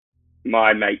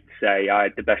my mates say I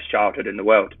had the best childhood in the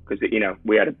world because,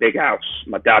 we had a big house.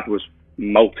 My dad was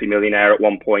multi-millionaire at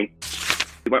one point.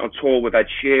 We went on tour with Ed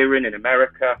Sheeran in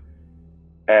America.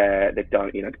 They've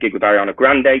done, the gig with Ariana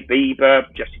Grande,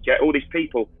 Bieber, Jessie J, all these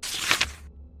people.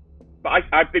 But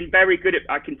I've been very good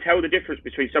I can tell the difference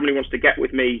between somebody who wants to get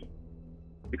with me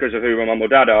because of who my mum or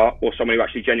dad are, or someone who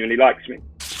actually genuinely likes me.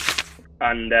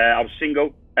 And I was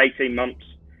single, 18 months.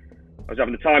 I was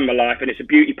having the time of my life, and it's a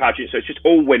beauty pageant, so it's just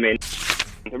all women.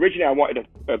 Originally, I wanted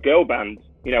a girl band,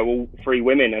 all 3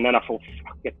 women, and then I thought,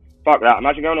 fuck that.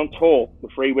 Imagine going on tour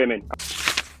with 3 women.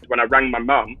 When I rang my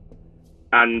mum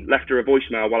and left her a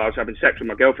voicemail while I was having sex with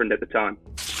my girlfriend at the time.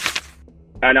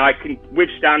 And I can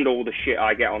withstand all the shit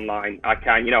I get online. I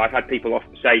can, I've had people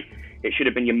often say, it should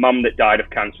have been your mum that died of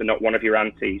cancer, not one of your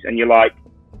aunties. And you're like,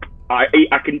 I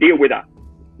can deal with that.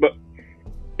 But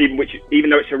even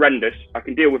though it's horrendous, I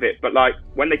can deal with it. But like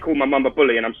when they call my mum a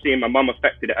bully and I'm seeing my mum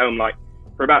affected at home, like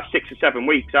for about 6 or 7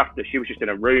 weeks after, she was just in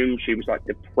a room. She was like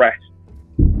depressed.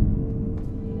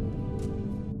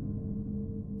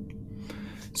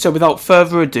 So without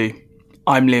further ado,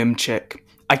 I'm Liam Chick.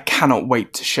 I cannot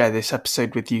wait to share this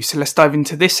episode with you. So let's dive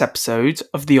into this episode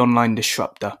of The Online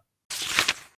Disruptor.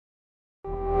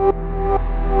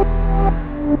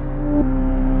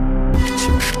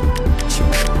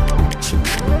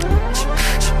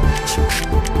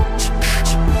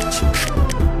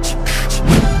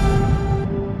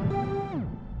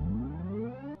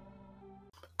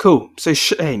 Cool. So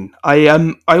Shane, I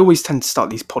always tend to start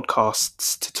these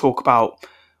podcasts to talk about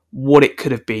what it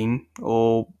could have been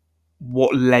or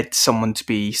what led someone to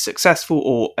be successful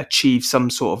or achieve some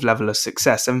sort of level of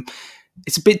success. And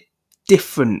it's a bit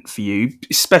different for you,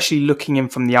 especially looking in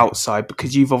from the outside,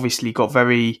 because you've obviously got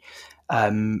very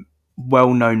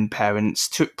well-known parents,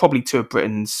 probably two of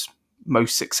Britain's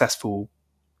most successful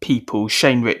people,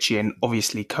 Shane, Richie, and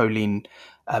obviously Coleen,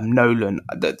 Nolan.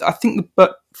 I think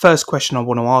the first question I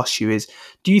want to ask you is,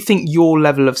 do you think your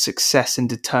level of success and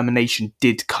determination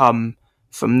did come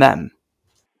from them?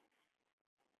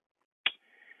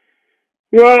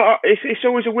 Well, it's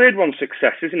always a weird one,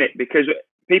 success, isn't it? Because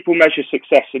people measure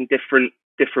success in different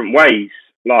ways.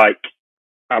 Like,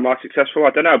 am I successful? I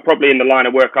don't know. Probably in the line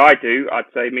of work I do,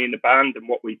 I'd say me and the band and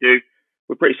what we do,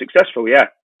 we're pretty successful, yeah.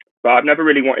 But I've never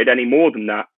really wanted any more than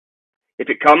that. If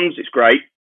it comes, it's great.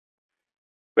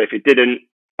 But if it didn't,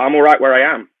 I'm all right where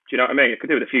I am. Do you know what I mean? I could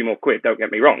do with a few more quid, don't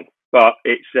get me wrong. But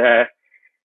it's a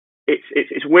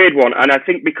weird one. And I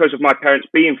think because of my parents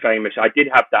being famous, I did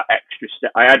have that extra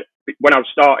step. When I was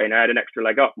starting, I had an extra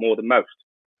leg up more than most.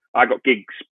 I got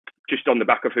gigs just on the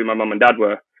back of who my mum and dad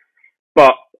were.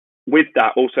 But with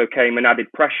that also came an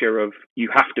added pressure of, you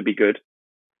have to be good.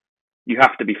 You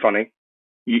have to be funny.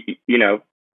 You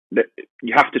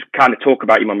have to kind of talk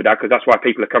about your mum and dad, because that's why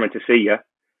people are coming to see you.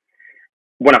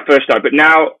 When I first started, but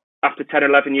now after 10,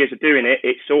 11 years of doing it,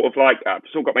 it's sort of like I've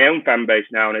sort of got my own fan base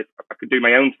now, and I could do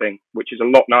my own thing, which is a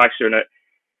lot nicer. And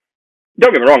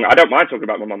don't get me wrong, I don't mind talking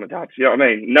about my mum and dad. You know what I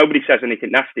mean? Nobody says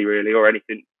anything nasty really or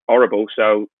anything horrible,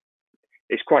 so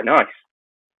it's quite nice.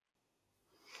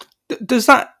 Does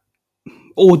that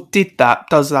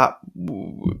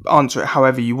answer it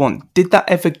however you want? Did that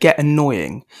ever get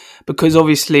annoying? Because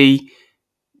obviously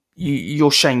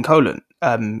you're Shane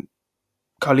Coleen,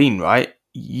 right?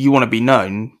 You want to be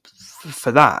known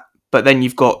for that, but then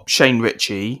you've got Shane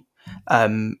Richie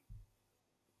and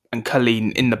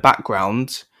Coleen in the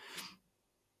background.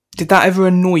 Did that ever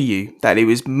annoy you that it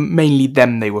was mainly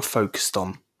them they were focused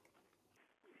on?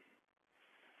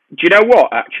 Do you know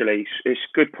what? Actually, it's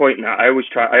a good point. Now I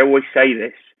always say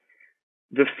this.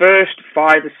 The first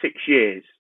 5 or 6 years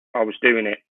I was doing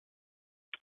it.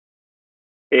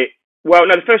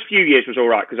 The first few years was all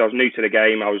right because I was new to the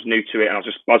game. I was new to it, and I was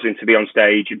just buzzing to be on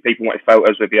stage, and people wanted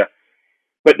photos with you.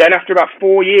 But then after about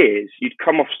 4 years, you'd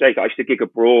come off stage. I used to gig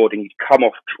abroad, and you'd come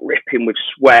off dripping with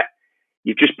sweat.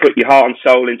 You've just put your heart and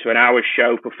soul into an hour's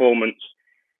show performance,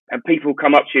 and people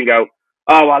come up to you and go,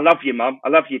 "Oh, I love you, Mum. I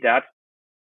love you, Dad."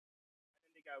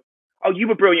 And they go, "Oh, you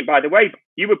were brilliant, by the way.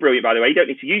 You were brilliant, by the way. You don't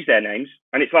need to use their names."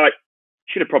 And it's like,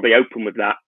 should have probably opened with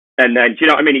that. And then, do you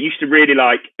know what I mean? It used to really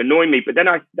annoy me. But then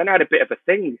I had a bit of a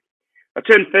thing. I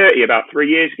turned 30 about 3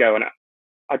 years ago, and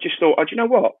I just thought, do you know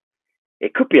what?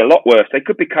 It could be a lot worse. They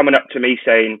could be coming up to me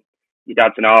saying, "Your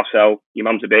dad's an arsehole, your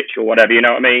mum's a bitch," or whatever, you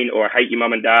know what I mean? Or "I hate your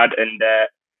mum and dad." And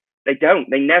they don't.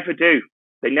 They never do.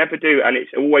 They never do. And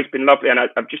it's always been lovely. And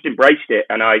I've just embraced it.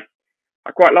 And I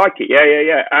quite like it.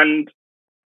 Yeah. And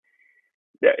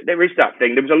there is that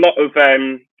thing. There was a lot of,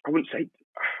 I wouldn't say,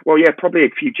 well, yeah, probably a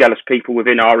few jealous people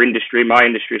within our industry, my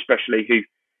industry especially, who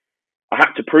I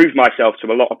had to prove myself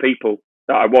to a lot of people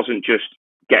that I wasn't just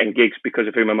getting gigs because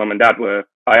of who my mum and dad were.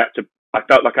 I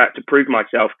felt like I had to prove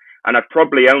myself, and I've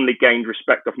probably only gained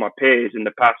respect of my peers in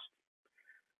the past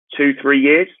 2-3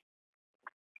 years.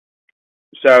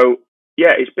 So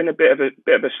yeah, it's been a bit of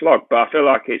a slog, but I feel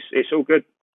like it's all good.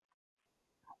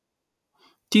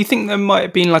 Do you think there might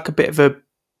have been like a bit of a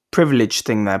privilege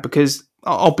thing there? Because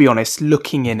I'll be honest,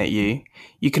 looking in at you,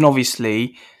 you can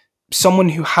obviously, someone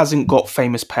who hasn't got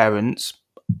famous parents,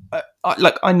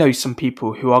 I know some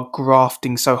people who are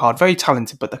grafting so hard, very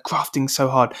talented, but they're grafting so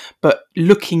hard. But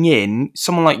looking in,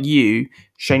 someone like you,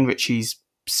 Shane Richie's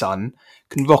son,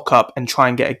 can rock up and try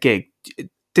and get a gig.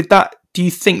 Do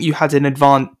you think you had an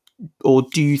advantage, or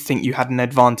do you think you had an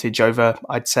advantage over,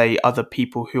 I'd say, other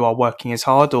people who are working as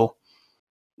hard? Or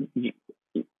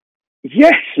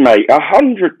Yes, mate,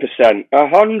 100%,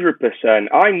 100%.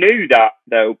 I knew that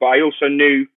though, but I also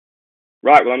knew,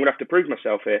 right, well, I'm gonna have to prove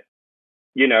myself here.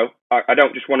 I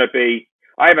don't just want to be.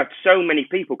 I have had so many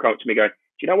people come up to me going,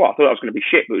 "Do you know what? I thought I was going to be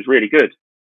shit, but it was really good,"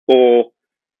 or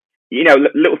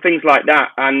little things like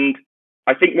that. And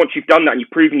I think once you've done that and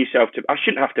you've proven yourself to, I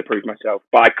shouldn't have to prove myself,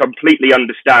 but I completely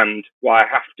understand why I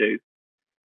have to,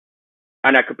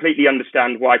 and I completely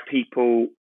understand why people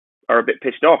are a bit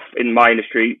pissed off in my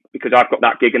industry because I've got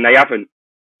that gig and they haven't.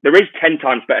 There is 10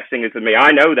 times better singers than me.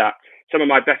 I know that. Some of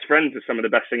my best friends are some of the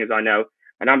best singers I know,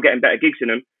 and I'm getting better gigs than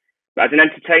them. But as an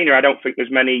entertainer, I don't think there's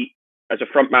many. As a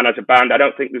frontman, as a band, I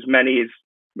don't think there's many. As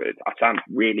I sound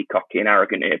really cocky and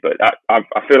arrogant here, but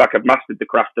I feel like I've mastered the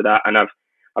craft of that, and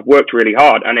I've worked really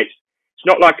hard. And it's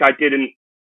not like I didn't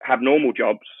have normal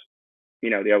jobs,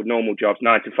 the old normal jobs,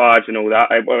 9 to 5s and all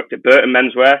that. I worked at Burton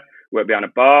Menswear, worked behind a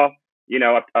bar.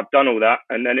 I've done all that,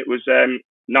 and then it was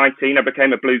 19. I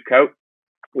became a blue coat,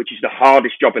 which is the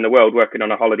hardest job in the world, working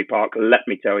on a holiday park. Let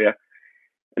me tell you.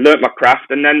 I learnt my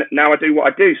craft, and then now I do what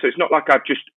I do. So it's not like I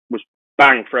just was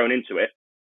bang thrown into it.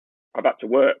 I've had to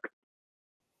work.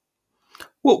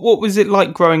 what was it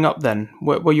like growing up then?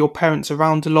 Were your parents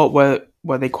around a lot?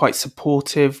 Were they quite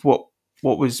supportive? What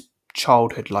was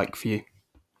childhood like for you?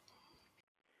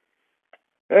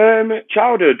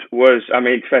 Childhood was,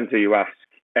 it depends who you ask.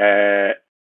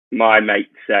 My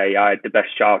mates say I had the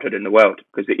best childhood in the world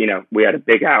because, we had a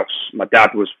big house. My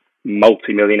dad was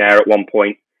multi-millionaire at one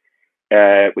point. He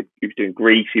was doing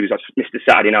Greece. He was Mr.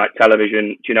 Saturday Night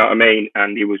Television. Do you know what I mean?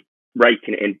 And he was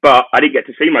raking it in. But I didn't get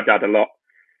to see my dad a lot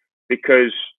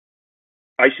because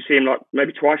I used to see him like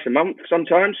maybe twice a month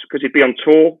sometimes because he'd be on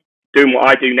tour doing what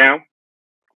I do now.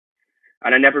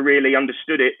 And I never really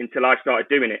understood it until I started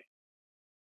doing it.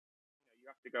 You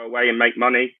have to go away and make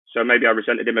money. So maybe I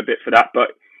resented him a bit for that. But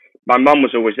my mum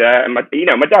was always there. And my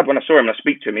dad, when I saw him and I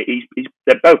speak to him,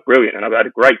 they're both brilliant. And I've had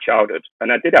a great childhood.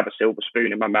 And I did have a silver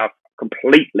spoon in my mouth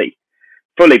completely,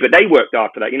 fully. But they worked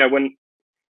hard for that. When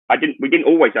we didn't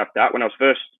always have that when I was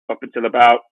first up until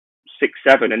about 6,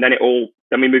 7. And then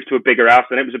then we moved to a bigger house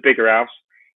and it was a bigger house.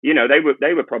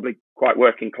 They were probably quite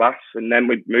working class. And then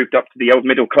we moved up to the old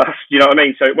middle class. You know what I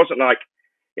mean? So it wasn't like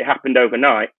it happened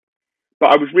overnight.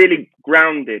 But I was really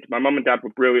grounded. My mum and dad were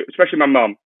brilliant, especially my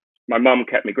mum. My mum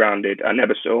kept me grounded.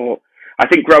 I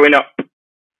think growing up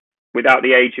without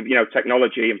the age of,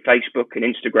 technology and Facebook and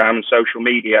Instagram and social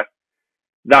media,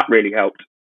 that really helped.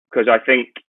 Because I think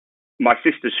my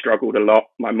sister struggled a lot.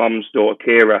 My mum's daughter,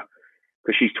 Kira,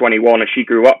 because she's 21 and she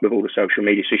grew up with all the social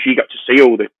media. So she got to see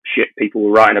all the shit people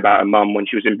were writing about her mum when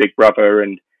she was in Big Brother.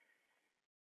 And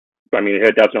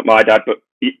her dad's not my dad, but,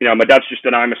 my dad's just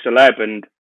an I'm a celeb. And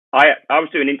I was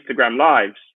doing Instagram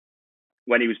lives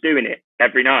when he was doing it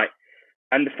every night.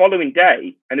 And the following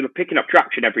day, and they were picking up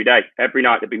traction every day. Every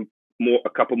night there'd be a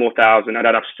couple more thousand. I'd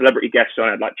have celebrity guests on.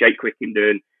 I'd like Jake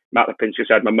Quickenden, Matt Lipinskis.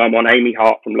 I had my mum on, Amy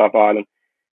Hart from Love Island.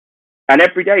 And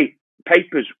every day,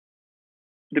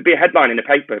 there'd be a headline in the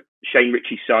paper, Shane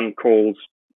Richie's son calls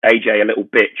AJ a little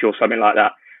bitch or something like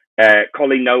that.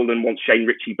 Coleen Nolan wants Shane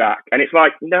Richie back. And it's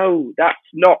like, no, that's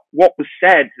not what was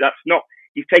said. That's not,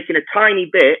 you've taken a tiny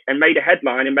bit and made a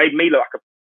headline and made me look like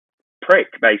a prick,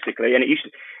 basically. And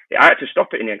I had to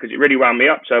stop it in the end because it really wound me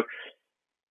up. So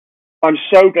I'm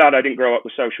so glad I didn't grow up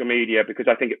with social media because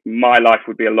I think my life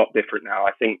would be a lot different now.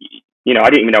 I think, I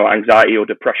didn't even know what anxiety or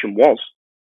depression was.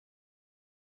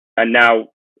 And now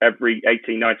every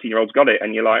 18, 19-year-old's got it.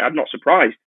 And you're like, I'm not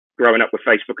surprised growing up with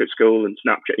Facebook at school and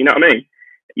Snapchat. You know what I mean?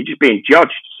 You're just being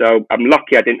judged. So I'm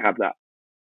lucky I didn't have that.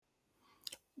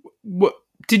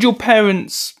 Did your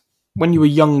parents, when you were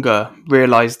younger,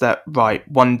 realise that, right,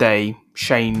 one day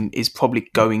Shane is probably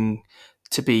going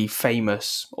to be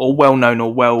famous or well-known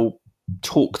or well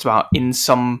talked about in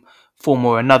some form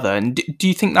or another? And do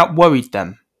you think that worried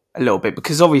them a little bit?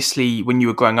 Because obviously when you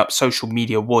were growing up, social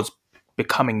media was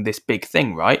becoming this big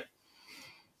thing, right?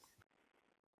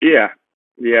 Yeah,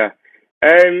 yeah.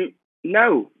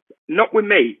 No, not with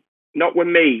me. Not with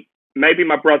me. Maybe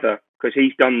my brother, because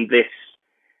he's done this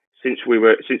since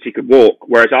he could walk.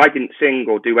 Whereas I didn't sing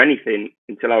or do anything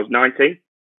until I was 19,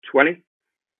 20.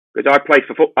 Because I played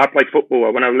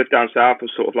football when I lived down south. It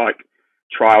was sort of like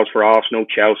trials for Arsenal,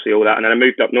 Chelsea, all that, and then I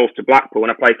moved up north to Blackpool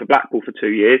and I played for Blackpool for 2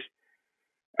 years.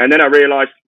 And then I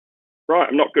realised, right,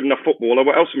 I'm not good enough footballer.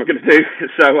 What else am I going to do?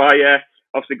 So I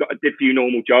obviously did a few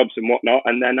normal jobs and whatnot,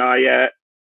 and then I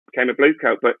became a blue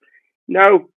coat. But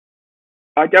no,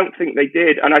 I don't think they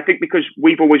did. And I think because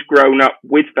we've always grown up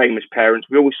with famous parents,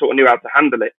 we always sort of knew how to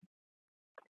handle it.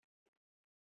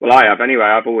 Well, I have anyway.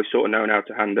 I've always sort of known how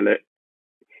to handle it.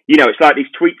 You know, it's like these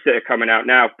tweets that are coming out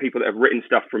now, people that have written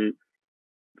stuff from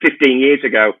 15 years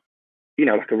ago, you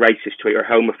know, like a racist tweet or a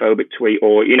homophobic tweet,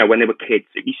 or, you know, when they were kids.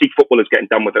 You see footballers getting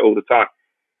done with it all the time.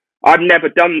 I've never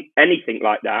done anything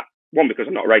like that. One, because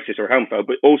I'm not a racist or a homophobe,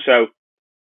 but also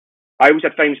I always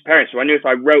had famous parents, so I knew if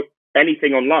I wrote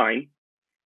anything online,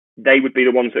 they would be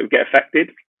the ones that would get affected.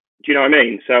 Do you know what I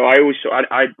mean? So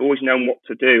I'd always known what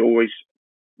to do, always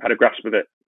had a grasp of it.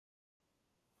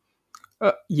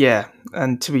 Yeah,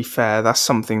 and to be fair, that's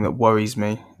something that worries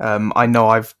me. I know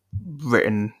I've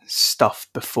written stuff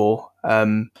before.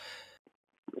 Yeah,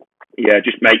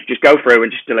 just go through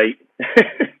and just delete.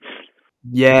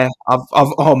 Yeah,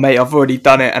 oh mate, I've already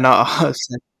done it, and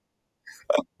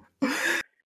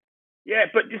Yeah,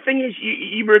 but the thing is,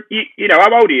 you know,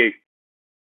 how old are you?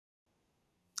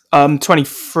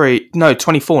 23, no,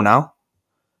 24 now.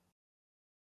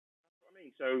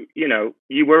 So, you know,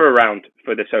 you were around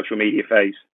for the social media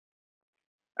phase.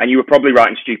 And you were probably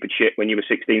writing stupid shit when you were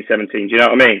 16, 17. Do you know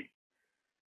what I mean?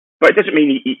 But it doesn't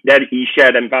mean you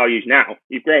share them values now.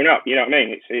 You've grown up. You know what I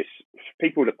mean? It's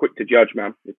people are quick to judge,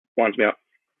 man. It winds me up.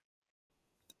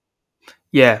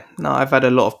 Yeah, no, I've had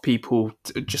a lot of people,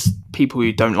 just people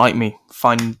who don't like me,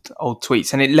 find old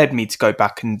tweets, and it led me to go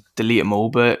back and delete them all,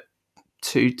 but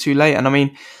too late. And I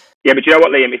mean, yeah, but you know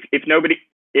what, Liam? If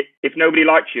nobody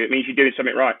likes you, it means you're doing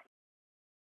something right.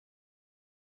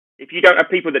 If you don't have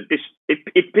people that if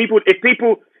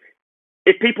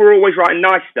people are always writing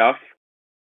nice stuff,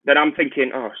 then I'm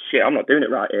thinking, oh shit, I'm not doing it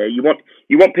right here. You want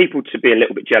people to be a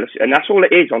little bit jealous, and that's all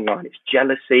it is online. It's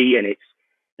jealousy, and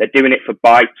they're doing it for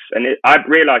bites. And I've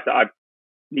realised that I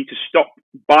need to stop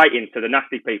biting to the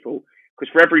nasty people, because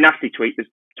for every nasty tweet,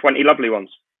 there's 20 lovely ones.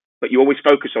 But you always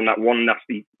focus on that one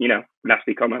nasty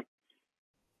comment.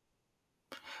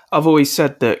 I've always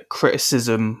said that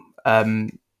criticism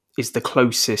is the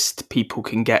closest people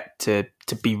can get to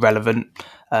be relevant.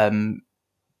 And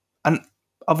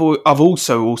I've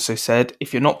also said,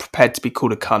 if you're not prepared to be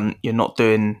called a cunt, you're not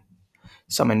doing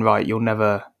something right. You'll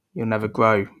never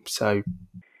grow. So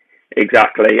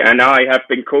Exactly, and I have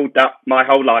been called that my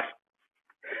whole life.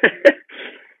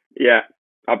 Yeah,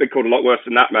 I've been called a lot worse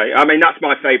than that, mate. I mean, that's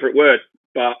my favourite word,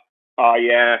 but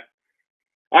I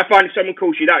find if someone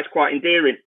calls you that, it's quite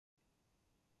endearing.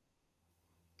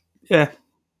 yeah,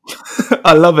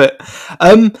 I love it.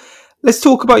 Let's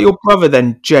talk about your brother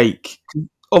then, Jake.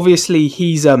 Obviously,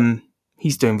 he's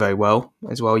doing very well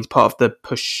as well. He's part of the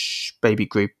Push Baby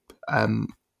group. I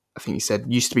think he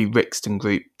said used to be Rixton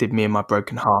group. Did Me and My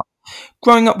Broken Heart.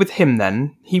 Growing up with him,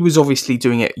 then he was obviously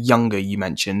doing it younger. You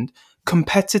mentioned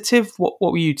competitive. What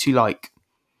were you two like?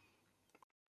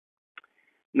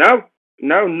 No,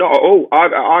 no, not at all.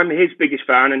 I'm his biggest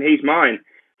fan, and he's mine.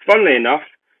 Funnily enough,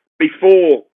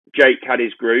 before Jake had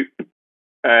his group,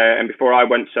 and before I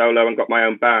went solo and got my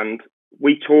own band,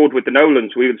 we toured with the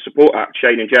Nolans. We were the support act,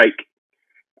 Shane and Jake,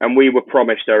 and we were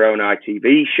promised our own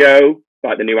ITV show,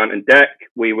 like the new Ant and Dec.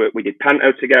 We did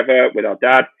Panto together with our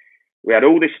dad. We had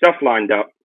all this stuff lined up,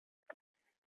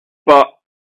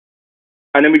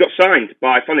 and then we got signed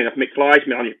by, funnily enough, Mick Fly's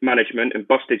management and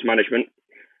Busted's management.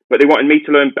 But they wanted me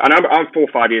to learn, and I'm 4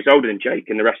 or 5 years older than Jake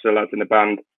and the rest of the lads in the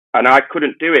band, and I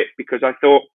couldn't do it because I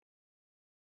thought,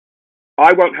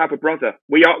 I won't have a brother.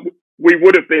 We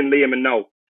would have been Liam and Noel.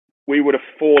 We would have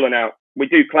fallen out. We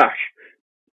do clash.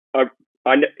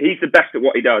 He's the best at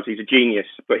what he does. He's a genius,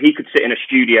 but he could sit in a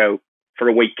studio for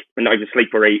a week and not even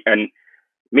sleep or eat. And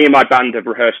me and my band have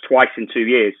rehearsed twice in 2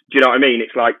 years. Do you know what I mean?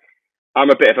 It's like, I'm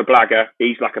a bit of a blagger.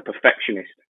 He's like a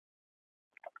perfectionist.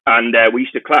 And we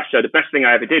used to clash. So the best thing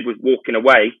I ever did was walking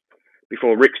away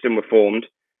before Rixton were formed,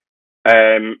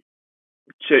 to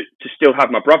still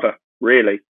have my brother,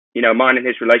 really. You know, mine and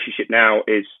his relationship now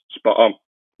is spot on.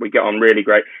 We get on really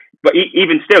great. But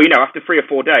even still, you know, after 3 or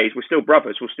 4 days, we're still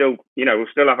brothers. We'll still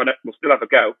have a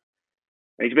go.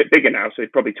 And he's a bit bigger now, so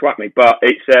he'd probably twat me. But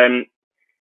it's one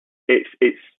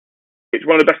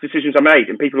of the best decisions I made.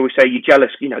 And people always say, you're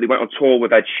jealous. You know, they went on tour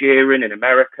with Ed Sheeran in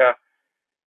America.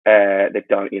 They've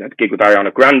done, the gig with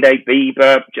Ariana Grande,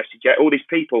 Bieber, Jessie J, all these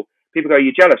people. People go,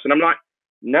 "You're jealous," and I'm like,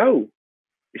 "No,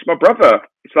 it's my brother."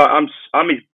 It's like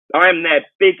I am their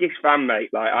biggest fan, mate.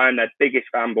 Like I am their biggest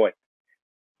fanboy.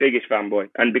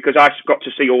 And because I got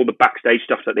to see all the backstage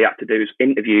stuff that they had to do,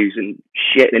 interviews and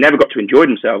shit, they never got to enjoy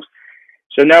themselves.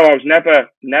 So no, I was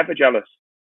never jealous.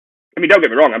 I mean, don't get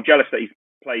me wrong, I'm jealous that he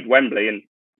played Wembley and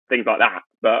things like that,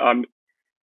 but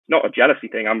it's not a jealousy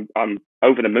thing. I'm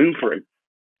over the moon for him.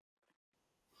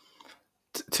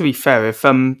 To be fair, if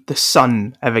the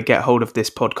Sun ever get hold of this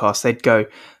podcast,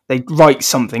 they'd write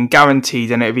something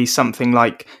guaranteed, and it'd be something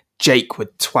like Jake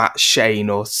would twat Shane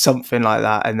or something like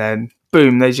that, and then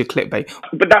boom, there's your clickbait.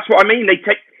 But that's what I mean. They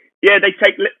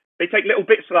take little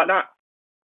bits like that.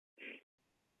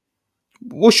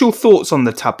 What's your thoughts on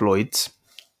the tabloids?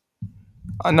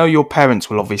 I know your parents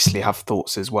will obviously have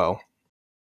thoughts as well.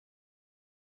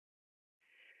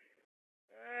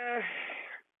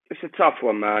 It's a tough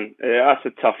one, man. That's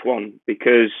a tough one,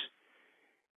 because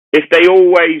if they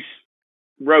always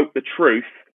wrote the truth,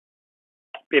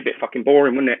 it'd be a bit fucking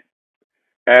boring, wouldn't it?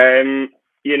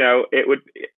 It would.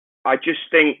 I just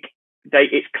think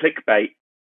it's clickbait.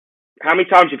 How many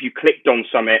times have you clicked on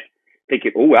something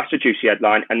thinking, "Oh, that's a juicy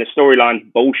headline," and the storyline's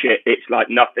bullshit? It's like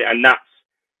nothing, and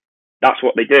that's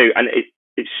what they do. And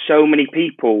it's so many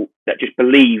people that just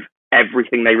believe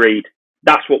everything they read.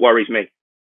 That's what worries me.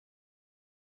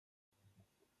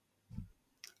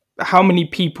 How many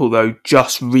people, though,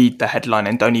 just read the headline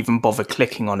and don't even bother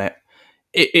clicking on it?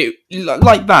 It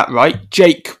like that, right?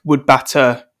 Jake would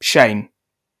batter Shane.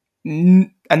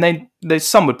 And then there's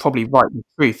some would probably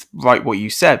write what you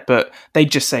said, but they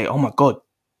just say, "Oh my God,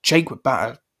 Jake would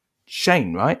batter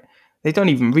Shane," right? They don't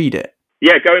even read it.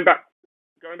 Yeah, going back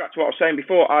to what I was saying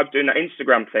before, I was doing that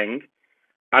Instagram thing,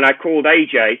 and I called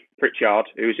AJ Pritchard,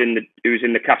 who was in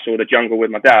the castle, the jungle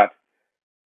with my dad.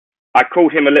 I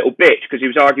called him a little bitch because he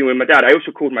was arguing with my dad. I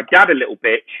also called my dad a little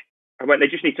bitch. I went, "They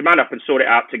just need to man up and sort it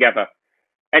out together."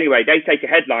 Anyway, they take a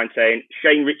headline saying,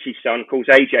 "Shane Richie's son calls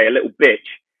AJ a little bitch."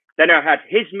 Then I had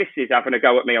his missus having a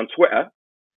go at me on Twitter,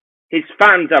 his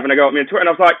fans having a go at me on Twitter, and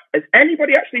I was like, "Has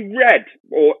anybody actually read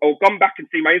or gone back and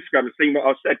seen my Instagram and seen what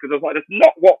I said?" Because I was like,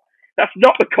 that's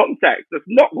not the context. That's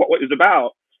not what it was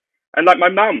about. And like my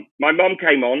mum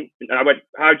came on, and I went,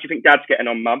 "How do you think Dad's getting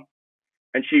on, Mum?"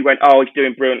 And she went, "Oh, he's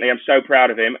doing brilliantly. I'm so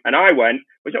proud of him." And I went,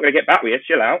 "Well, he's not going to get back with you.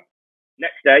 Chill out."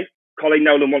 Next day, Coleen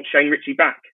Nolan wants Shane Richie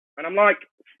back. And I'm like,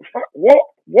 what?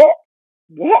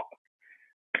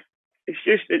 It's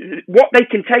just, what they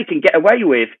can take and get away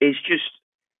with is just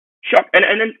shock. And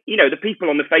then, the people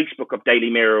on the Facebook of Daily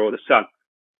Mirror or The Sun,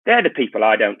 they're the people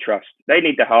I don't trust. They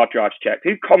need their hard drives checked.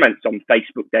 Who comments on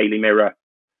Facebook Daily Mirror?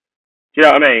 Do you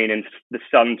know what I mean? And The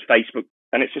Sun's Facebook.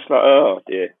 And it's just like, oh,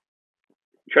 dear.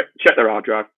 Check their hard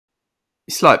drive.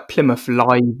 It's like Plymouth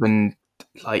Live and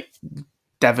like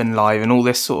Devon Live and all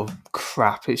this sort of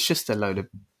crap. It's just a load of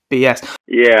BS.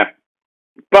 Yeah,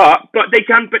 but they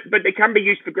can be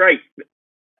used for great.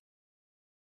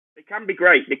 They can be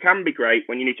great. They can be great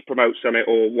when you need to promote something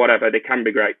or whatever. They can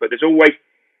be great, but there's always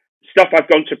stuff I've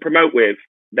gone to promote with.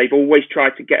 They've always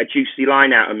tried to get a juicy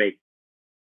line out of me,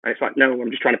 and it's like, no,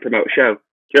 I'm just trying to promote a show. Do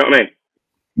you know what I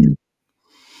mean?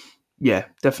 Yeah,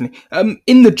 definitely.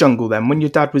 In the jungle, then, when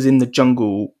your dad was in the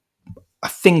jungle, I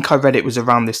think I read it was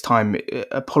around this time.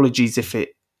 Apologies if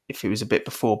it was a bit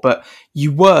before, but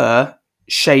you were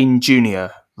Shane Jr.,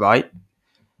 right?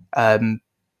 And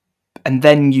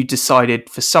then you decided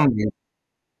for some reason,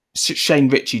 Shane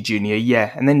Richie Jr.,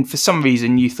 yeah. And then for some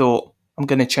reason you thought, I'm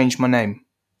going to change my name.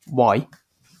 Why?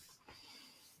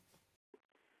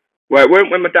 Well, it weren't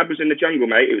when my dad was in the jungle,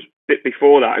 mate. It was a bit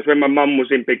before that. It was when my mum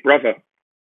was in Big Brother.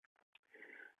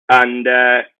 And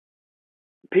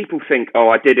people think, oh,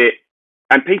 I did it.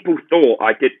 And people thought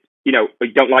I did, you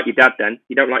don't like your dad then.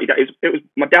 You don't like your dad. It was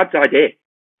my dad's idea.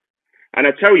 And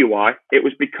I tell you why. It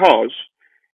was because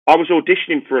I was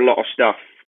auditioning for a lot of stuff.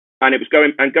 And it was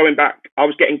going back, I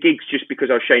was getting gigs just because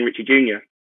I was Shane Richie Jr.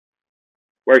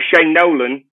 Whereas Shane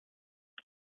Nolan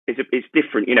is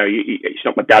different. It's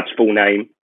not my dad's full name.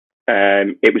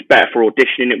 It was better for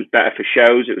auditioning. It was better for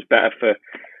shows. It was better for...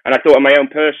 And I thought of my own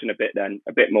person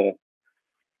a bit more.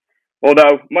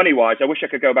 Although, money-wise, I wish I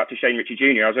could go back to Shane Richie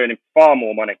Jr. I was earning far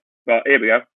more money. But here we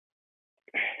go.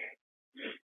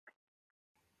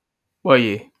 Were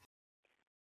you?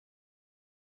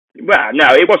 Well,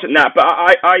 no, it wasn't that. But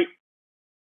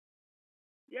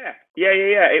yeah,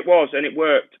 it was, and it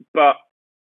worked. But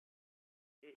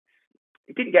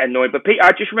it didn't get annoyed. But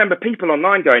I just remember people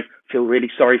online going, "Feel really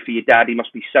sorry for your dad. He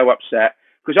must be so upset."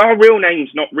 Because our real name's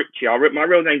not Richie. My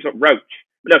real name's not Roach.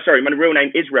 No, sorry, my real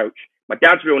name is Roach. My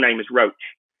dad's real name is Roach.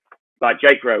 like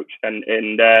Jake Roach, and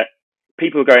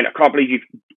people are going, I can't believe you've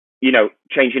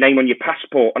changed your name on your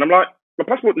passport, and I'm like, my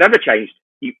passport never changed,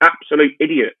 you absolute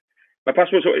idiot. My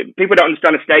passport's, people don't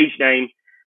understand a stage name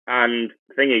and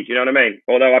thingy. Do you know what I mean?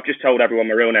 Although I've just told everyone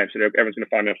my real name, so everyone's going to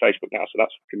find me on Facebook now. So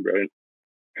that's fucking brilliant.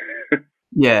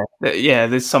 Yeah.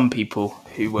 There's some people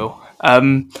who will.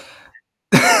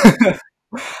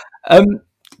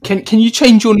 Can you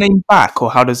change your name back, or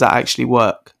how does that actually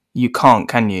work? You can't,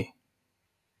 can you?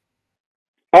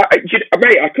 Mate,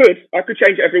 I could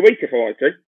change it every week if I wanted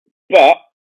to, but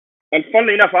and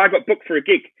funnily enough, I got booked for a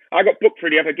gig. I got booked for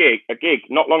a gig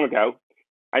not long ago.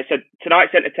 I said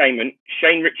tonight's entertainment,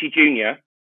 Shane Richie Jr.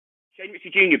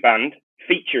 band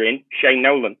featuring Shane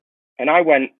Nolan, and I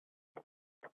went,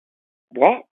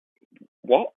 what?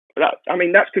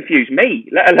 That's confused me,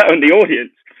 let alone the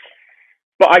audience.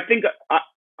 But I think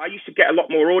I used to get a lot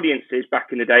more audiences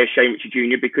back in the day of Shane Richie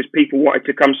Jr. because people wanted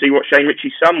to come see what Shane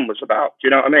Richie's son was about. Do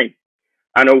you know what I mean?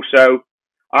 And also,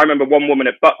 I remember one woman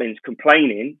at Butlins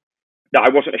complaining that I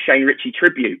wasn't a Shane Richie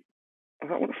tribute. I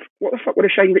thought, what the fuck would a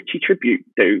Shane Richie tribute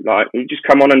do? Like, you just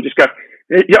come on and just go,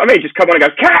 you know what I mean? Just come on and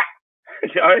go, cat! You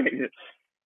know what I mean?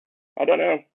 I don't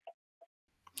know.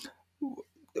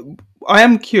 I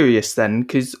am curious then,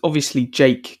 because obviously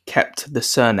Jake kept the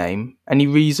surname. Any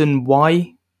reason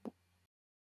why?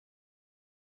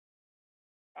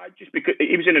 Just because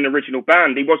he was in an original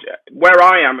band. He was where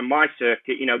I am in my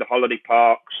circuit, the holiday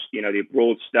parks, the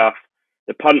abroad stuff,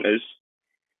 the punters.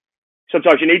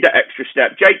 Sometimes you need that extra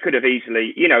step. Jake could have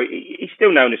easily, he's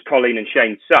still known as Coleen and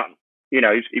Shane's son.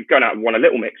 He's gone out and won a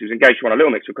Little Mix. He was engaged to won a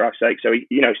Little Mix, for Christ's sake. So he,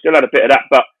 still had a bit of that.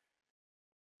 But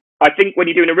I think when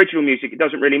you're doing original music, it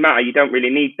doesn't really matter. You don't really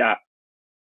need that.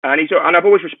 And I've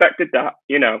always respected that.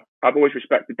 I've always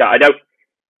respected that. I don't.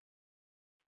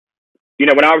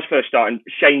 When I was first starting,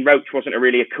 Shane Roach wasn't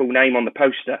really a cool name on the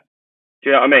poster. Do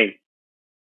you know what I mean?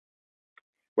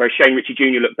 Whereas Shane Richie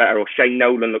Jr. looked better, or Shane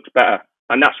Nolan looks better.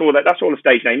 And that's all the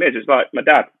stage name is. It's like my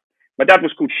dad. My dad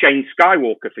was called Shane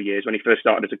Skywalker for years when he first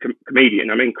started as a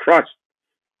comedian. I mean, Christ.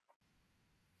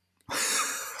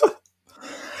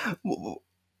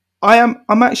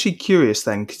 I'm actually curious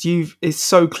then, because it's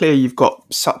so clear you've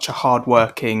got such a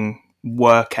hardworking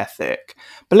work ethic.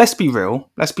 But let's be real.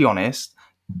 Let's be honest.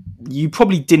 You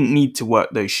probably didn't need to work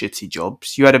those shitty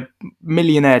jobs. You had a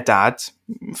millionaire dad,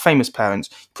 famous parents.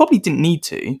 You probably didn't need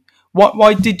to.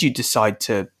 Why did you decide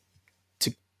to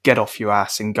get off your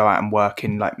ass and go out and work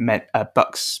in like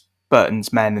Bucks,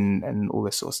 Burton's Men and all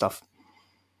this sort of stuff?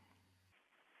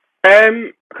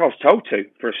 I was told to,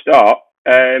 for a start.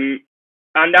 And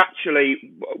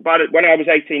actually, when I was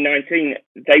 18, 19,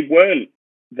 they weren't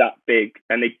that big.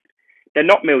 And they're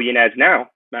not millionaires now,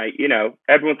 mate.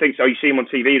 Everyone thinks, you see them on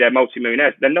TV, they're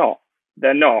multi-millionaires. They're not.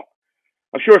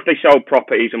 I'm sure if they sold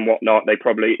properties and whatnot, they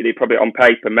probably on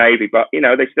paper maybe, but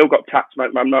they still got taxed. My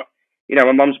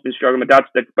mum's been struggling. My dad's,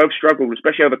 they've both struggled,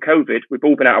 especially over COVID. We've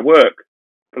all been out of work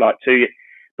for like 2 years.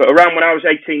 But around when I was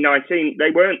 18, 19,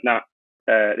 they weren't that.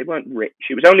 They weren't rich.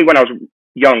 It was only when I was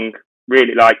young,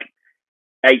 really, like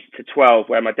 8 to 12,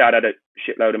 where my dad had a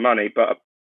shitload of money. But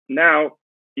now,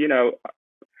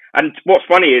 and what's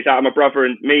funny is out of my brother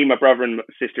and my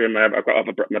sister, and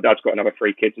my dad's got another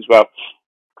 3 kids as well.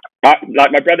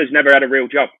 My brother's never had a real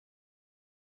job.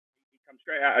 He comes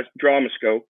straight out of drama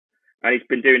school, and he's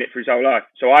been doing it for his whole life.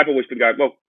 So I've always been going,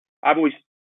 I've always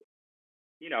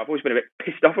been a bit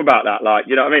pissed off about that. Like,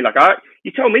 you know what I mean? Like,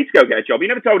 you told me to go get a job. You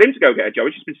never told him to go get a job.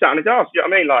 He's just been sat on his ass. You know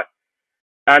what I mean? Like,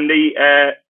 and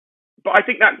but I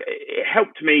think that it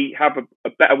helped me have a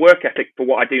better work ethic for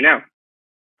what I do now.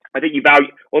 I think you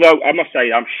value, although I must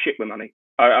say I'm shit with money.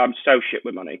 I'm so shit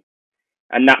with money.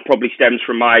 And that probably stems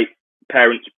from my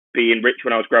parents being rich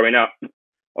when I was growing up.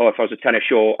 Or if I was a tenner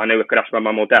short, I knew I could ask my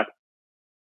mum or dad.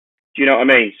 Do you know what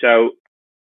I mean? So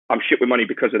I'm shit with money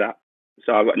because of that.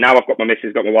 So now I've got my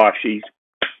missus, got my wife. She's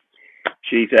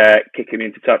kicking me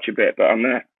into touch a bit, but I'm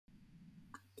there.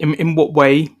 In what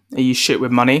way are you shit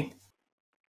with money?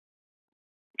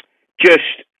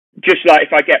 Just like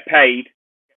if I get paid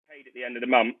at the end of the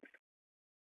month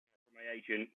from my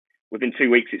agent, within 2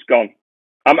 weeks it's gone.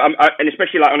 And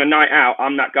especially like on a night out,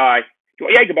 I'm that guy. Do you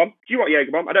want a Jaeger bomb? Do you want a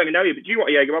Jaeger bomb? I don't even know you, but do you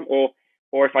want a Jaeger bomb?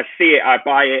 Or if I see it, I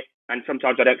buy it. And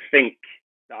sometimes I don't think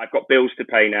that I've got bills to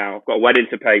pay now. I've got a wedding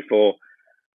to pay for,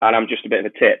 and I'm just a bit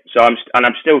of a tip. So I'm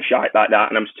still shite like that,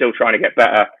 and I'm still trying to get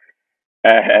better.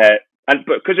 But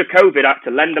because of COVID, I had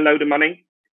to lend a load of money.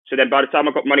 So then by the time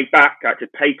I got money back, I had to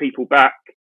pay people back.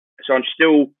 So I'm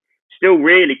still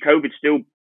really, COVID's still,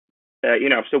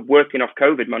 I'm still working off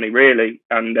COVID money, really.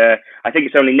 And I think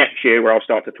it's only next year where I'll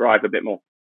start to thrive a bit more.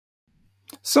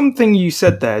 Something you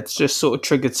said there, it's just sort of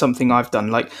triggered something I've done.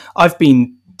 Like, I've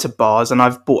been to bars and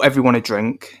I've bought everyone a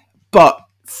drink, but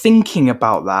thinking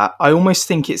about that, I almost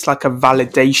think it's like a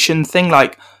validation thing.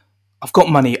 Like, I've got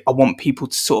money, I want people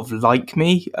to sort of like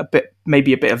me a bit,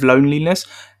 maybe a bit of loneliness.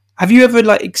 Have you ever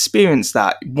like experienced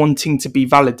that, wanting to be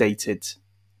validated?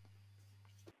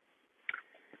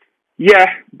 Yeah,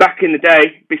 back in the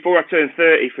day, before I turned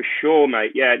 30, for sure,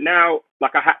 mate. Yeah, now,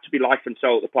 like, I had to be life and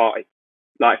soul at the party.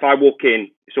 Like, if I walk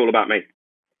in, it's all about me.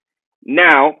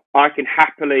 Now, I can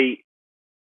happily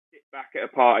sit back at a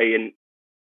party and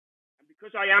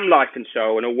because I am life and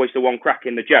soul and always the one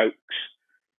cracking the jokes,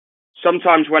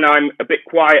 sometimes when I'm a bit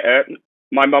quieter,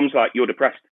 my mum's like, "You're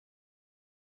depressed.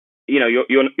 You know,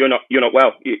 you're not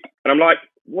well." And I'm like,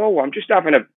 "Whoa, I'm just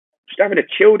having a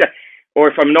chill day." Or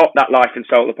if I'm not that life and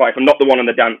soul at the party, if I'm not the one on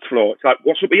the dance floor, it's like,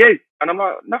 "What's up with you?" And I'm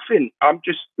like, "Nothing. I'm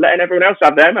just letting everyone else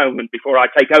have their moment before I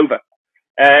take over."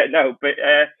 No, but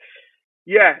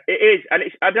yeah, it is, and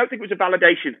I don't think it was a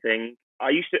validation thing. I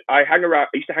used to hang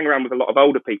around with a lot of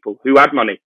older people who had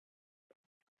money.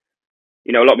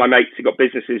 You know, a lot of my mates who got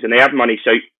businesses and they had money,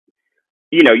 so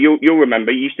you know, you'll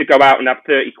remember you used to go out and have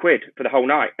 30 quid for the whole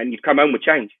night, and you'd come home with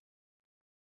change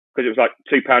because it was like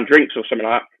 £2 drinks or something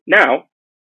like that. Now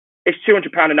it's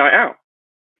 £200 a night out,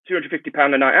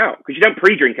 £250 a night out because you don't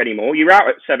pre-drink anymore. You're out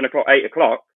at 7 o'clock, 8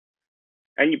 o'clock,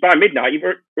 and by midnight you've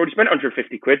already spent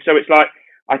 150 quid. So it's like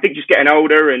I think just getting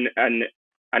older and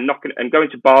knocking and going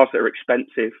to bars that are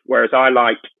expensive, whereas I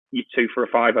like you two for a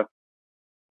fiver.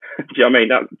 Do you know what I mean?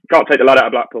 That, can't take the lad out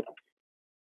of Blackpool.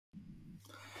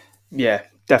 Yeah,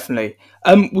 definitely.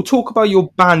 We'll talk about your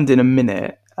band in a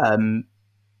minute.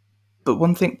 But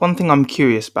one thing I'm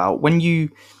curious about, when you,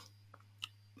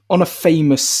 on a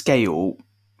famous scale,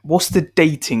 what's the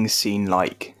dating scene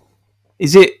like?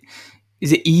 Is it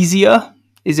is it easier?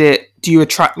 Do you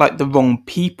attract like the wrong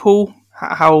people?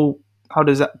 How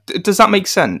does that make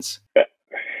sense?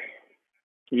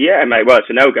 Yeah, mate. Well, it's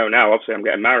a no go now. Obviously, I'm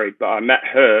getting married, but I met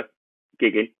her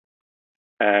gigging.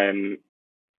 I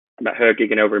met her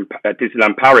gigging over in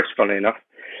Disneyland Paris, funny enough.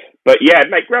 But yeah,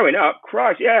 mate, growing up,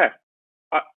 Christ, yeah,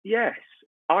 yes,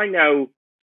 I know.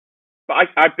 But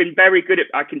I've been very good at.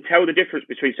 I can tell the difference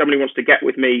between somebody who wants to get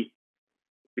with me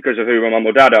because of who my mum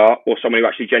or dad are, or someone who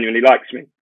actually genuinely likes me.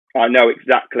 I know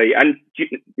exactly. And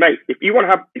mate, if you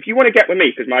want to get with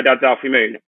me because my dad's Alfie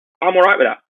Moon, I'm all right with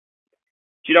that.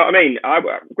 Do you know what I mean?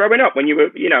 Growing up, when you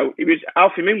were, you know, it was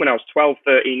Alfie Moon when I was 12,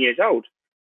 13 years old.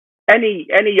 Any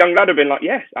young lad would have been like,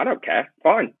 yes, I don't care,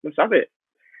 fine, let's have it.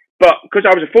 But because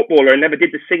I was a footballer and never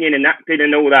did the singing and acting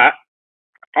and all that,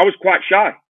 I was quite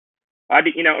shy. I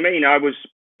did, you know what I mean? I was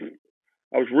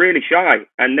really shy.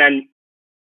 And then,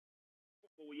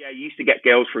 yeah, you used to get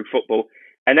girls through football.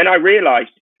 And then I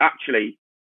realised, actually,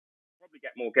 probably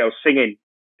get more girls singing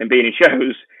and being in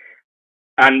shows.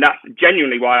 And that's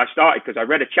genuinely why I started, because I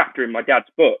read a chapter in my dad's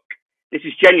book. This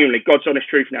is genuinely God's honest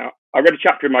truth now. I read a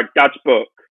chapter in my dad's book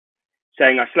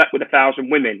saying I slept with 1,000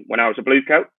 women when I was a blue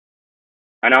coat.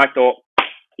 And I thought,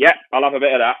 yeah, I'll have a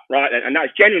bit of that, right? And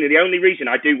that's genuinely the only reason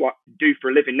I do what I do for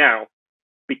a living now,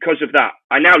 because of that.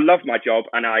 I now love my job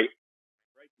and I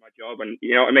embrace my job, and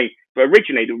you know what I mean? But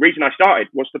originally, the reason I started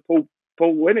was to pull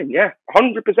women, yeah,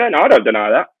 100%. I don't deny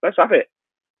that. Let's have it.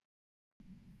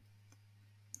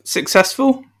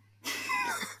 Successful?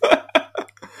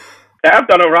 Yeah, I've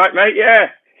done all right, mate, yeah.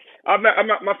 I met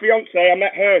my fiance, I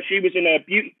met her. She was in a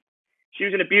beauty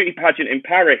pageant in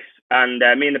Paris, and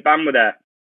me and the band were there.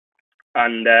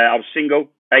 And I was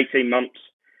single, 18 months.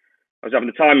 I was having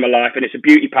the time of my life, and it's a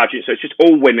beauty pageant, so it's just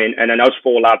all women, and then us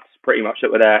four lads pretty much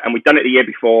that were there. And we'd done it the year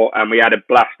before, and we had a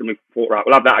blast, and we thought, right,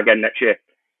 we'll have that again next year.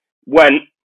 Went,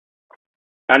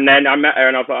 and then I met her,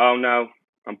 and I was like, oh no,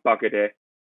 I'm buggered here.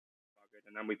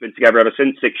 And then we've been together ever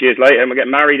since, 6 years later, and we're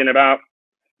getting married in about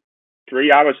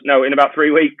 3 hours. No, in about 3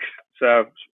 weeks.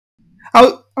 So,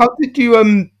 How did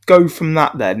you go from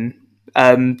that then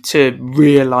to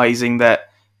realizing that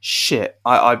shit,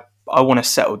 I want to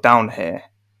settle down here?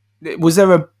 Was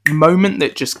there a moment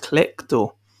that just clicked,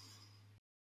 or?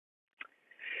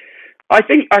 I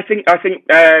think. You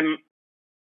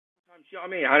know what I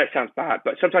mean? I know it sounds bad,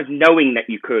 but sometimes knowing that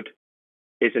you could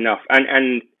is enough.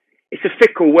 And it's a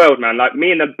fickle world, man. Like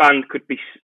me and the band could be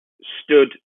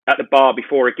stood at the bar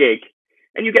before a gig,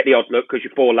 and you get the odd look because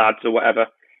you're four lads or whatever.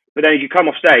 But then as you come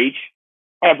off stage,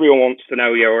 everyone wants to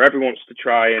know you, or everyone wants to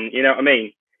try, and you know what I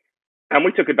mean. And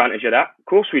we took advantage of that. Of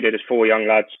course, we did as four young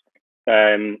lads.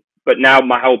 But now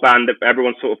my whole band,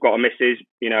 everyone's sort of got a missus.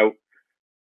 You know,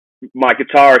 my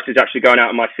guitarist is actually going out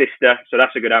with my sister, so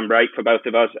that's a good handbrake for both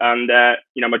of us. And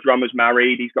you know, my drummer's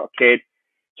married; he's got a kid.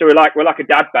 So we're like a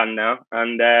dad band now.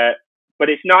 And But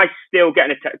it's nice still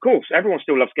getting attention. Of course, everyone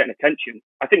still loves getting attention.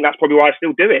 I think that's probably why I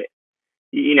still do it.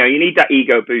 You know, you need that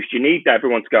ego boost. You need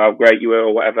everyone to go, "Oh, great, you were,"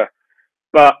 or whatever.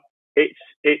 But it's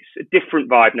a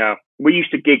different vibe now. We used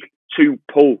to gig to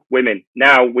pull women.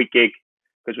 Now we gig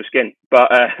because we're skint. But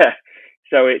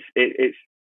so it's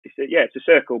a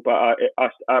circle. But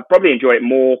I probably enjoy it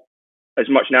more as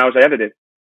much now as I ever did.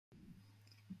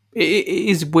 It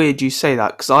is weird you say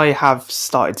that, because I have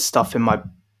started stuff in my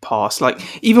past. Like,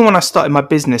 even when I started my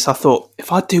business, I thought,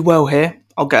 if I do well here,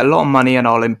 I'll get a lot of money and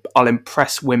I'll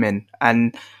impress women.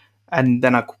 And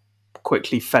then I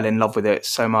quickly fell in love with it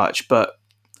so much. But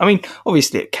I mean,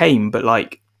 obviously it came, but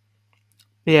like,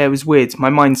 yeah, it was weird. My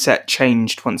mindset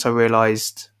changed once I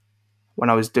realised when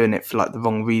I was doing it for like the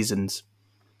wrong reasons.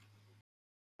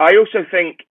 I also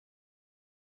think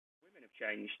women have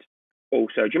changed.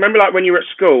 Also, do you remember like when you were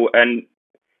at school and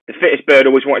the fittest bird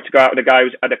always wanted to go out with a guy who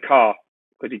had a car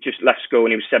because he just left school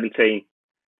and he was 17?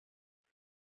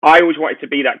 I always wanted to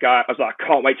be that guy. I was like, I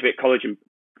can't wait to be at college.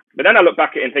 But then I look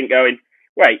back at it and think, going,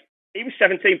 wait, he was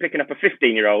 17 picking up a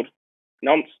 15-year-old.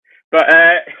 Nonce. But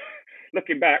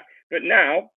looking back, but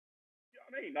now, you know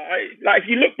what I mean? Like if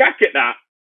you look back at that,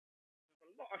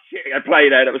 there's a lot of shit I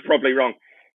played there that was probably wrong.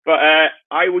 But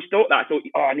I always thought that. I thought,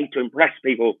 I need to impress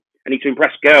people. I need to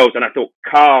impress girls. And I thought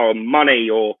car or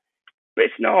money but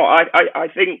it's not. I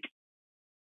think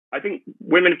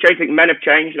women have changed. I think men have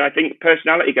changed. And I think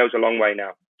personality goes a long way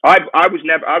now. I was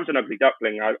an ugly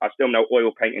duckling. I still know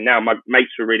oil painting now. My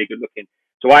mates were really good looking.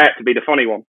 So I had to be the funny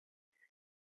one.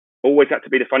 Always had to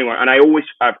be the funny one. And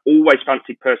I've always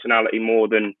fancied personality more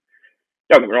than,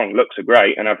 don't get me wrong, looks are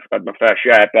great and I've had my fair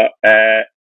share. But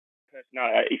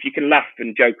personality, if you can laugh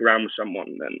and joke around with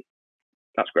someone, then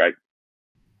that's great.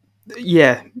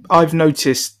 Yeah, I've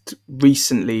noticed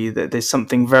recently that there's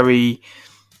something very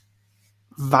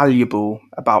valuable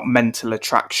about mental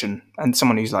attraction and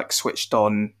someone who's like switched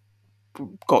on,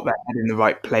 got their head in the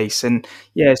right place. And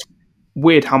yeah, it's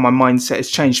weird how my mindset has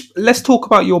changed. Let's talk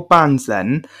about your bands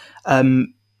then. I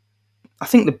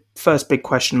think the first big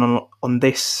question on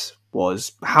this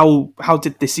was how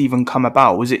did this even come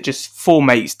about? Was it just four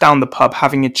mates down the pub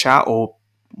having a chat, or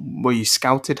were you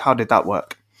scouted? How did that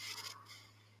work?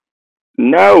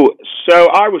 No, so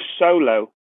I was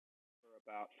solo for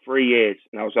about 3 years,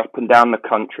 and I was up and down the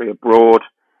country, abroad,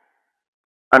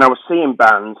 and I was seeing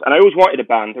bands, and I always wanted a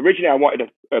band. Originally, I wanted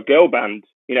a girl band,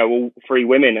 you know, all three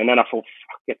women, and then I thought,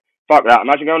 fuck that.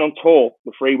 Imagine going on tour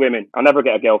with three women. I'll never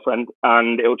get a girlfriend,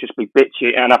 and it'll just be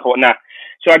bitchy. And I thought, nah.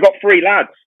 So I got three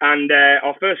lads, and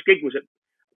our first gig was at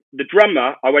the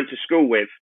drummer I went to school with,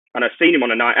 and I seen him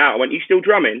on a night out. I went, "You still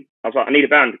drumming?" I was like, "I need a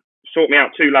band. Sort me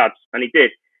out two lads," and he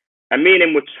did. And me and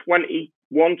him were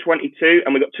 21, 22,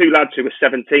 and we got two lads who were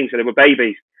 17, so they were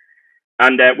babies.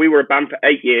 And we were a band for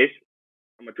 8 years.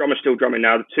 And my drummer's still drumming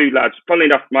now. The two lads, funnily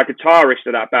enough, my guitarist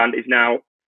of that band is now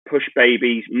Push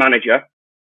Baby's manager.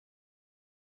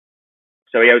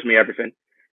 So he owes me everything.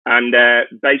 And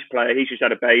bass player, he's just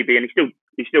had a baby, and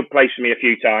he still plays for me a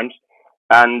few times.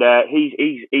 And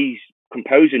he's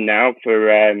composing now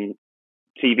for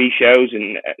TV shows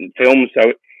and films,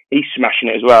 so he's smashing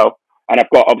it as well. And I've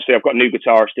got a new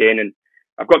guitarist in, and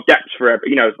I've got depth for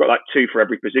every, I've got like two for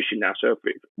every position now, so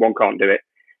if one can't do it.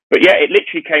 But yeah, it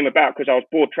literally came about because I was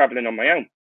bored traveling on my own.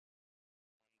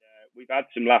 We've had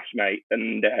some laughs, mate,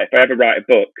 and if I ever write a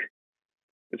book,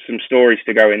 there's some stories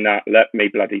to go in that, let me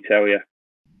bloody tell you.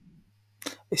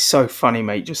 It's so funny,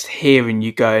 mate, just hearing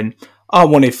you going, I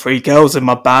wanted three girls in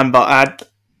my band, but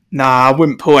I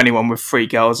wouldn't pull anyone with three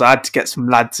girls. I had to get some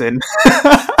lads in.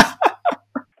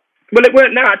 Well, it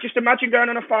weren't that. Just imagine going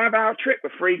on a 5-hour trip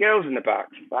with three girls in the back.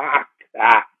 Fuck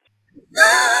that.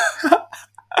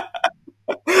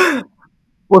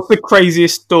 What's the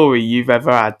craziest story you've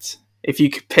ever had? If you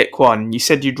could pick one, you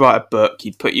said you'd write a book,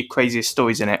 you'd put your craziest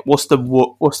stories in it. What's the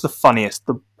funniest,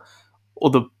 the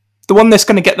one that's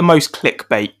going to get the most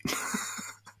clickbait?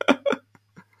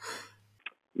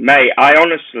 Mate, I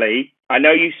know I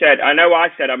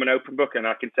said I'm an open book and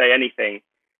I can say anything,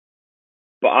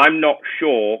 but I'm not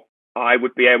sure I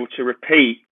would be able to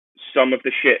repeat some of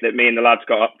the shit that me and the lads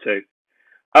got up to.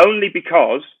 Only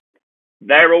because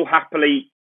they're all happily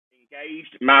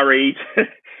engaged, married,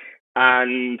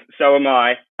 and so am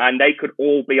I, and they could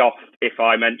all be off if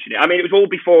I mention it. I mean, it was all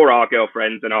before our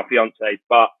girlfriends and our fiancés,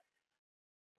 but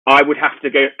I would have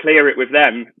to clear it with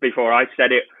them before I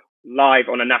said it live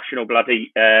on a national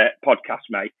bloody podcast,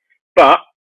 mate. But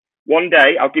one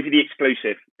day I'll give you the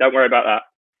exclusive. Don't worry about that.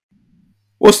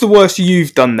 What's the worst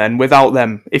you've done then without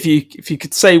them? If you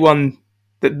could say one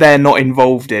that they're not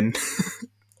involved in,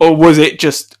 or was it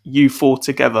just you four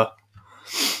together?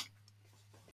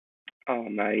 Oh,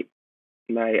 mate.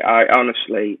 Mate, I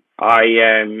honestly,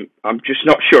 I'm just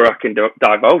not sure I can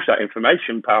divulge that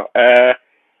information, pal. And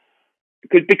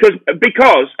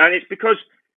it's because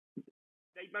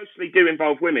they mostly do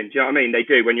involve women. Do you know what I mean? They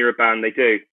do. When you're a band, they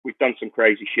do. We've done some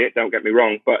crazy shit. Don't get me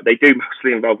wrong, but they do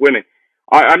mostly involve women.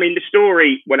 I mean, the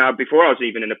story before I was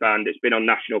even in a band, it's been on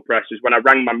national press, is when I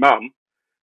rang my mum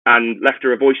and left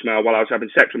her a voicemail while I was having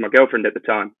sex with my girlfriend at the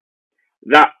time.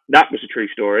 That was a true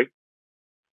story.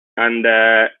 And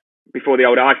before the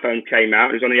old iPhone came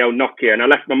out, it was on the old Nokia, and I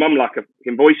left my mum like a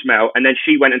fucking voicemail, and then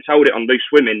she went and told it on Loose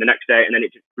Women the next day, and then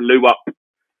it just blew up.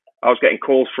 I was getting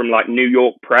calls from like New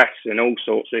York press and all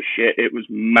sorts of shit. It was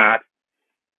mad.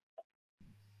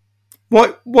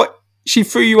 What? She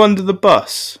threw you under the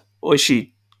bus, or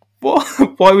she? What?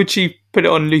 Why would she put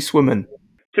it on Loose Women?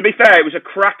 To be fair, it was a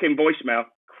cracking voicemail.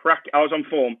 I was on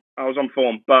form.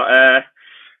 But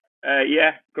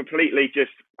yeah, completely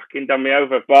just fucking done me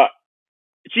over. But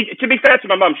to be fair to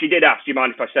my mum, she did ask, "Do you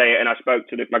mind if I say it?" And I spoke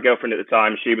to my girlfriend at the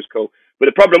time. She was cool. But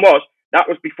the problem was that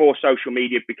was before social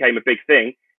media became a big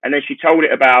thing. And then she told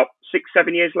it about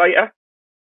 6-7 years later,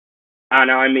 and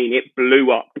I mean, it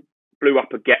blew up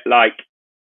again. Like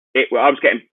I was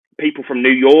getting people from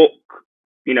New York,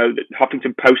 the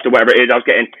Huffington Post or whatever it is. I was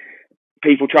getting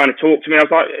people trying to talk to me. I was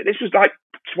like, this was like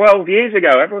 12 years ago.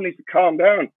 Everyone needs to calm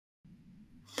down.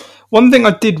 One thing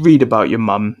I did read about your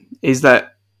mum is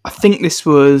that I think this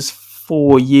was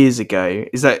 4 years ago.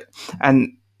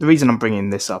 And the reason I'm bringing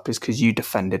this up is because you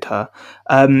defended her.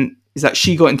 Is that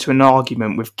she got into an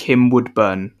argument with Kim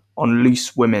Woodburn on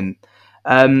Loose Women.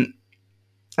 And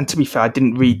to be fair, I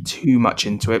didn't read too much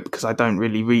into it because I don't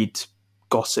really read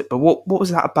gossip. But what was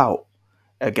that about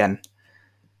again?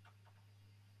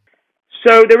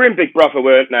 So they were in Big Brother,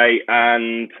 weren't they?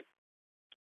 And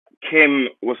Kim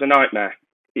was a nightmare.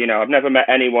 I've never met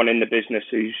anyone in the business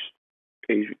who's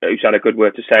had a good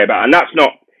word to say about it. And that's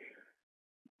not...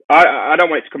 I don't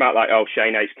want it to come out like, oh,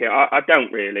 Shane hates Kim. I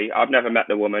don't really. I've never met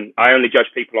the woman. I only judge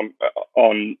people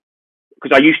on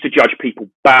because I used to judge people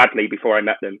badly before I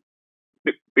met them.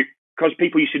 Because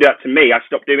people used to do that to me, I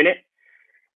stopped doing it.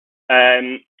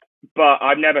 But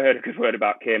I've never heard a good word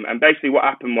about Kim. And basically what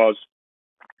happened was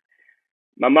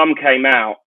my mum came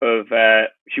out of...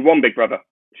 she won Big Brother.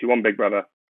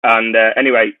 And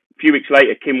anyway, a few weeks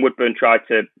later, Kim Woodburn tried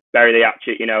to bury the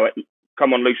hatchet,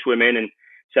 come on Loose Women and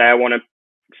say, I want to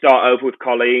start over with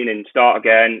Coleen and start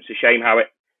again. It's a shame how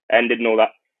it ended and all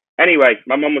that. Anyway,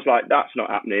 my mum was like, that's not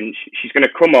happening. She's going to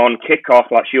come on, kick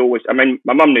off like she always... I mean,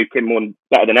 my mum knew Kim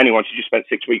better than anyone. She just spent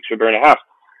 6 weeks with her in a house.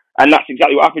 And that's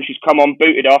exactly what happened. She's come on,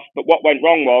 booted off. But what went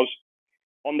wrong was,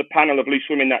 on the panel of Loose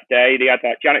Women that day, they had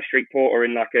like Janet Street Porter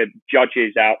in like a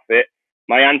judge's outfit.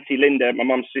 My auntie Linda, my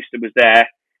mum's sister, was there.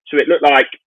 So it looked like,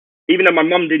 even though my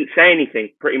mum didn't say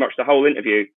anything pretty much the whole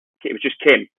interview, it was just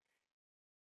Kim.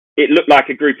 It looked like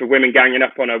a group of women ganging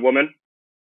up on a woman.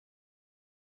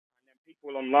 And then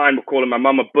people online were calling my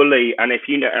mum a bully. And if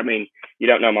you know, I mean, you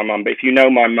don't know my mum, but if you know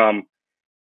my mum,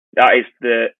 that is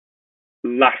the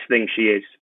last thing she is.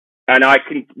 And I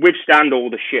can withstand all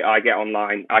the shit I get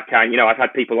online. I can, I've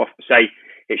had people say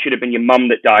it should have been your mum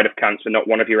that died of cancer, not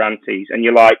one of your aunties. And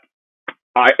you're like,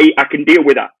 I can deal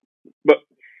with that. But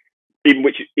even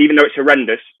though it's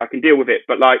horrendous, I can deal with it.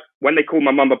 But like when they call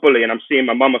my mum a bully and I'm seeing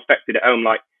my mum affected at home,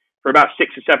 like for about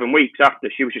 6 or 7 weeks after,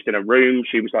 she was just in a room.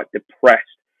 She was like depressed.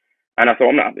 And I thought,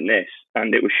 I'm not having this.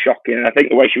 And it was shocking. And I think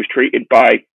the way she was treated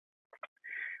by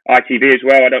ITV as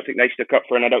well, I don't think they stuck up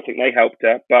for her and I don't think they helped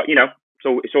her. But,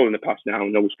 it's all in the past now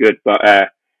and all's good. But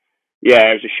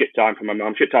yeah, it was a shit time for my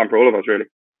mum. Shit time for all of us, really.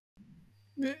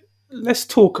 Let's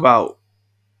talk about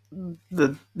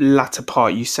the latter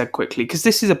part you said quickly, because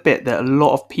this is a bit that a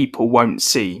lot of people won't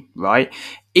see, right?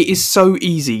 It is so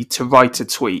easy to write a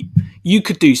tweet. You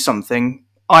could do something,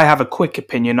 I have a quick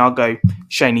opinion, I'll go,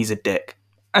 Shaney's a dick,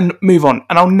 and move on,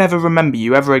 and I'll never remember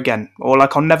you ever again, or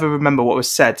like I'll never remember what was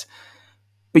said.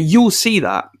 But you'll see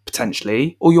that,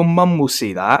 potentially, or your mum will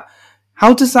see that.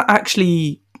 How does that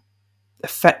actually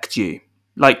affect you?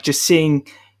 Like, just seeing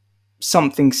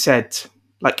something said,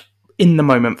 like, in the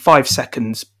moment, 5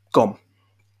 seconds, gone.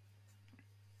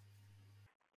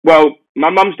 Well, my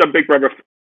mum's done Big Brother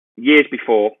years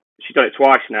before. She's done it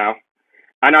twice now.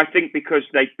 And I think because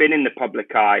they've been in the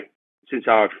public eye since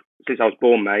I was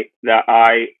born, mate, that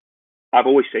I've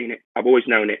always seen it. I've always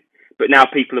known it. But now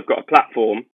people have got a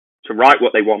platform to write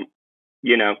what they want.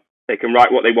 They can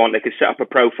write what they want. They can set up a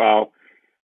profile,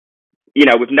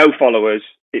 with no followers.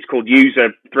 It's called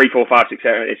user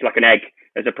 34567. It's like an egg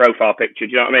as a profile picture.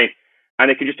 Do you know what I mean? And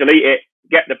they can just delete it,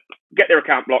 get their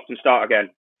account blocked and start again.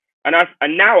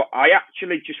 And now I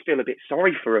actually just feel a bit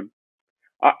sorry for them.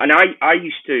 I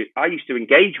used to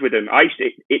engage with them.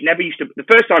 It never used to. The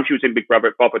first time she was in Big Brother,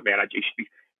 it bothered me, and I used to be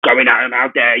going at them. How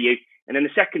dare you? And then the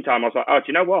second time, I was like, oh, do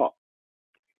you know what?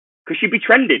 Because she'd be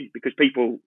trending because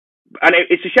people, and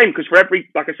it's a shame because for every,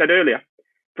 like I said earlier,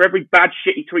 for every bad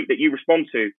shitty tweet that you respond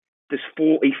to, there's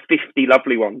 40, 50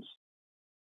 lovely ones.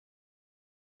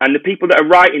 And the people that are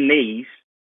writing these,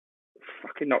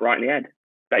 fucking not right in the head,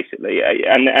 basically.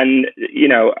 And you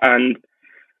know, and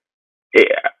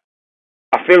it,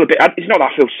 I feel a bit. It's not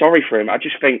that I feel sorry for him. I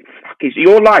just think, fuck, is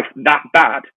your life that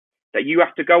bad that you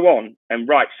have to go on and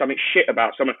write something shit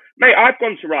about someone? Mate, I've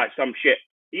gone to write some shit.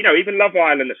 You know, even Love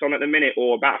Island that's on at the minute,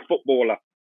 or about a footballer.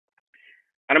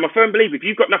 And I'm a firm believer, if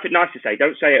you've got nothing nice to say,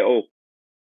 don't say it at all.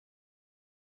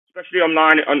 Especially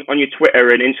online on your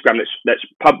Twitter and Instagram that's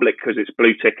public because it's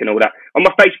blue tick and all that. On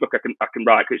my Facebook, I can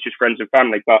write because it's just friends and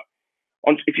family. But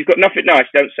if you've got nothing nice,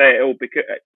 don't say it at all because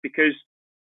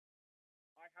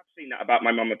I have seen that about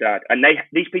my mum and dad, and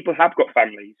these people have got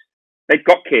families, they've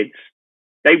got kids,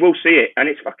 they will see it, and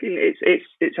it's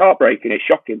heartbreaking, it's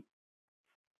shocking,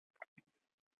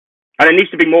 and there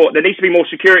needs to be more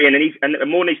security, and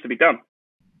more needs to be done.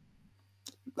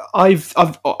 I've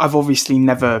obviously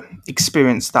never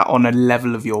experienced that on a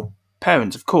level of your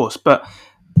parents, of course, but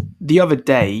the other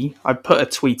day I put a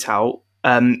tweet out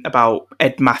about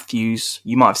Ed Matthews.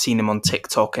 You might have seen him on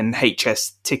TikTok and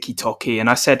HS Tiki Toki, and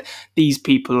I said these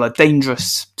people are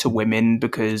dangerous to women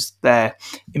because they're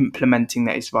implementing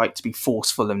that it's right to be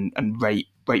forceful and rape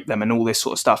them and all this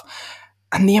sort of stuff.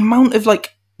 And the amount of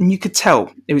and you could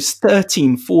tell it was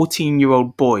 13,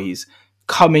 14-year-old boys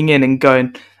coming in and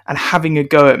going and having a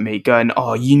go at me, going,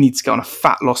 oh, you need to get on a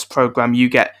fat loss program. You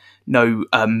get no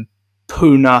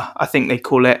puna, I think they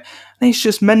call it. And it's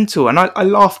just mental. And I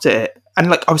laughed at it.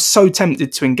 And I was so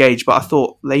tempted to engage, but I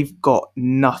thought they've got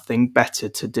nothing better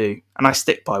to do. And I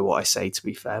stick by what I say, to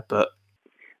be fair. But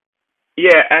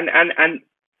yeah, and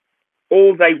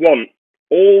all they want,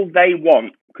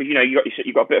 because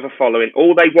you've got a bit of a following.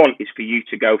 All they want is for you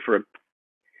to go for them.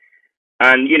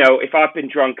 And if I've been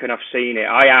drunk and I've seen it,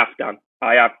 I have done.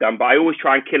 But I always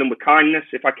try and kill them with kindness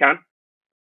if I can,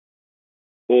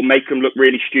 or make them look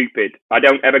really stupid. I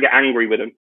don't ever get angry with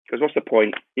them because what's the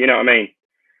point? You know what I mean?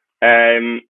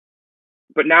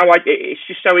 But now it's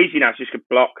just so easy now. It's just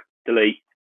block, delete.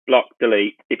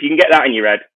 If you can get that in your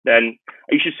head, then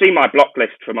you should see my block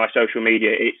list for my social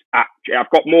media. I've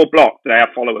got more blocked than I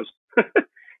have followers.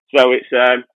 So it's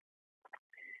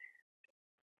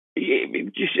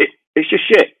just shit.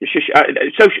 It's just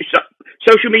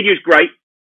social media is great.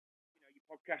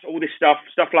 Your podcast, all this stuff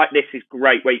like this is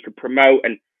great, where you can promote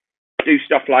and do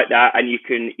stuff like that, and you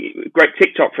can great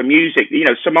TikTok for music.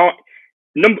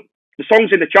 The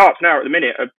songs in the charts now at the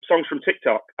minute are songs from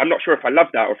TikTok. I'm not sure if I love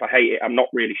that or if I hate it. I'm not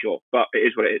really sure, but it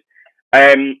is what it is.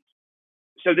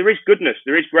 So there is goodness,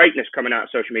 there is greatness coming out of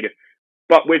social media,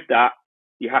 but with that,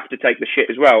 you have to take the shit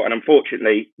as well. And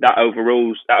unfortunately, that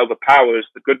overpowers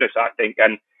the goodness, I think.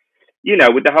 And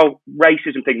with the whole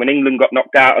racism thing, when England got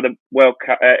knocked out of the World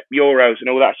Cup, Euros and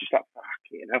all that, it's just like,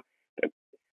 fuck,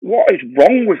 what is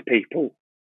wrong with people?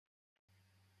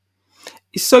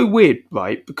 It's so weird,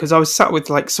 right? Because I was sat with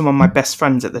some of my best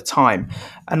friends at the time,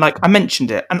 and I mentioned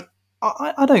it, and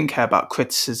I don't care about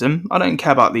criticism. I don't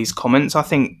care about these comments. I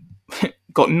think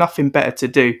got nothing better to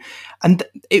do, and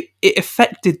it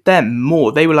affected them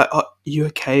more. They were like, "Oh, you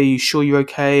okay? Are you sure you're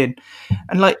okay?" And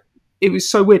it was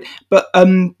so weird. But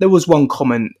there was one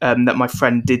comment that my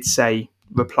friend did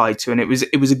reply to, and it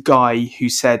was a guy who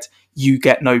said, "You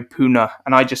get no puna,"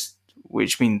 and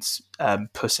which means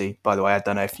pussy. By the way, I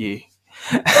don't know if you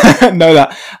know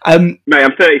that. Mate,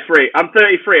 I'm 33. I'm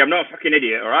not a fucking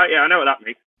idiot, all right? Yeah, I know what that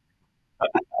means.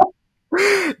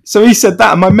 So he said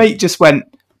that, and my mate just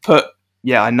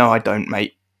yeah, I know I don't,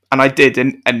 mate. And I did,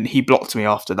 and he blocked me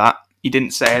after that. He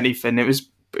didn't say anything. It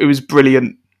was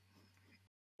brilliant.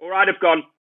 Or I'd have gone,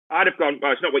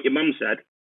 well, it's not what your mum said.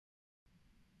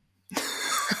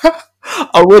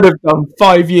 I would have done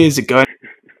 5 years ago.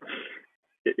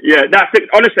 Yeah, that's it.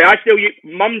 Honestly, I still use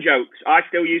mum jokes. I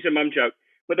still use a mum joke.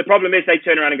 But the problem is they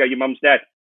turn around and go, your mum's dead.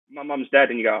 My mum's dead.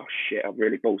 And you go, oh, shit, I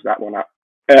really balls that one up.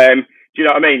 Do you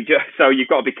know what I mean? So you've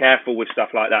got to be careful with stuff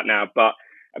like that now. But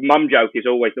a mum joke is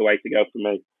always the way to go for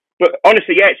me. But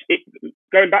honestly, yeah,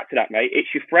 going back to that, mate,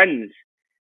 it's your friends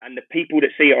and the people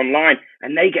that see it online,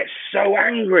 and they get so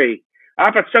angry.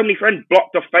 I've had so many friends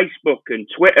blocked off Facebook and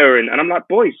Twitter, and I'm like,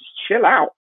 boys, chill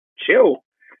out. Chill.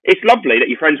 It's lovely that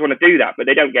your friends want to do that, but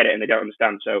they don't get it and they don't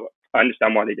understand. So I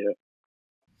understand why they do it.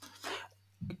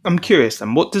 I'm curious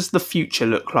then, what does the future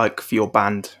look like for your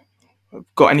band?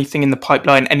 Got anything in the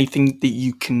pipeline? Anything that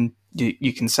you can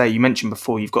you can say? You mentioned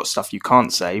before you've got stuff you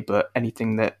can't say, but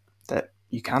anything that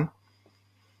you can?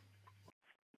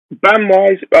 Band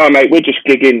wise, oh mate, we're just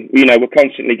gigging. We're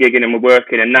constantly gigging and we're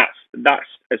working, and that's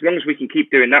as long as we can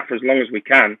keep doing that for as long as we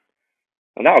can,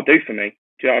 and that'll do for me.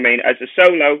 Do you know what I mean? As a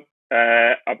solo,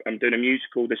 I'm doing a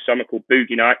musical this summer called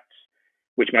Boogie Nights,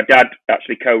 which my dad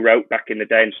actually co-wrote back in the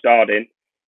day and starred in.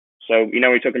 So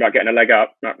we're talking about getting a leg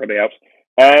up. That probably helps.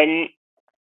 And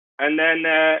then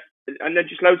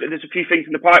just loads. There's a few things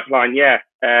in the pipeline. Yeah,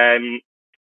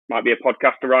 might be a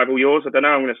podcast to rival yours. I don't know.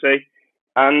 I'm going to see.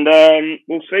 And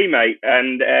we'll see, mate.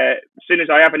 And as soon as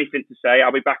I have anything to say,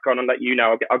 I'll be back on and let you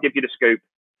know. I'll give you the scoop.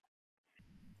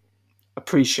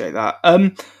 Appreciate that.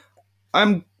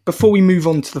 Before we move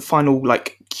on to the final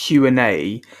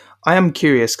Q&A, I am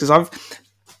curious because I've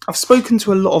spoken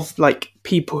to a lot of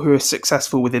people who are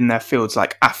successful within their fields,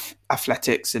 like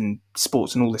athletics and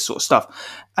sports and all this sort of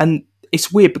stuff. And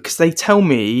it's weird because they tell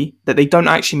me that they don't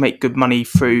actually make good money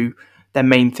through their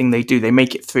main thing they do. They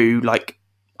make it through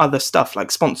other stuff like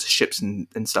sponsorships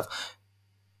and stuff.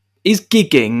 Is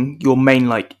gigging your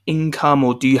main income,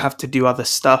 or do you have to do other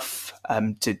stuff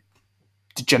to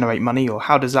generate money, or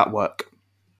how does that work?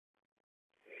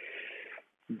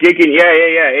 Gigging, yeah.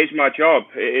 It is my job.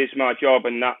 It is my job,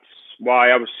 and that's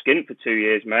why I was skint for 2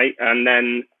 years, mate. And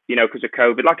then, because of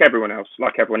COVID, like everyone else,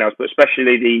 but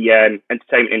especially the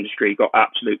entertainment industry got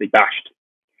absolutely bashed.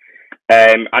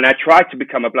 And I tried to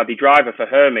become a bloody driver for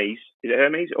Hermes. Is it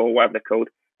Hermes or whatever they're called?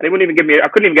 And they wouldn't even give me. I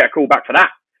couldn't even get a call back for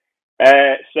that.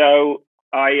 So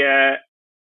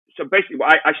basically,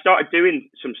 I started doing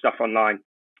some stuff online.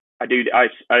 I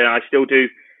still do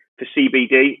for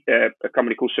CBD, a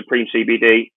company called Supreme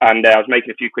CBD, and I was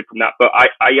making a few quid from that. But I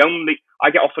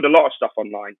get offered a lot of stuff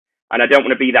online, and I don't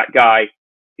want to be that guy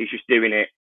who's just doing it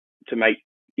to make,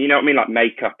 like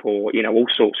makeup or all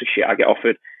sorts of shit. I get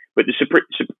offered, but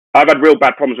I've had real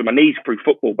bad problems with my knees through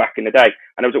football back in the day,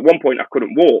 and I was at one point I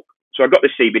couldn't walk, so I got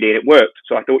this CBD and it worked.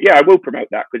 So I thought, yeah, I will promote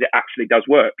that because it actually does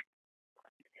work.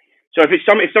 So if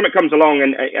something comes along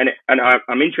and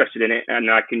I'm interested in it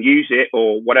and I can use it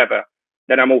or whatever,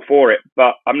 then I'm all for it.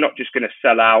 But I'm not just going to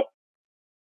sell out.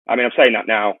 I mean, I'm saying that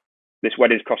now. This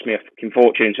wedding's cost me a fucking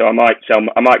fortune, so I might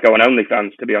go on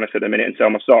OnlyFans, to be honest, at the minute and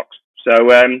sell my socks. So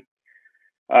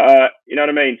you know what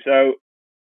I mean. So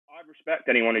I respect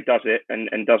anyone who does it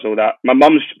and does all that.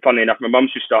 Funnily enough, my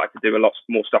mum's just started to do a lot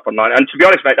more stuff online. And to be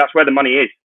honest, mate, that's where the money is.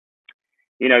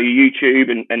 Your YouTube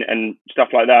and stuff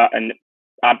like that, and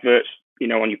adverts,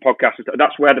 on your podcast.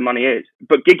 That's where the money is.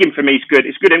 But gigging for me is good.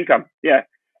 It's good income. Yeah,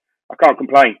 I can't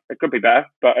complain. It could be better,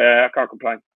 but I can't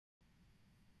complain.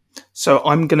 So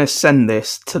I'm going to send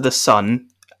this to the Sun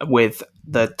with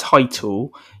the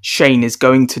title, Shane is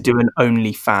going to do an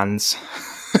OnlyFans.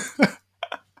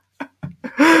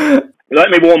 Let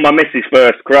me warn my missus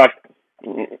first, Christ.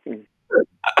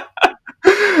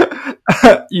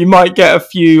 You might get a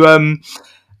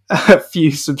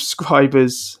few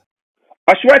subscribers.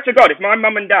 I swear to God, if my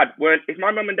mum and dad weren't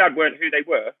who they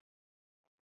were,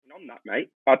 on that, mate,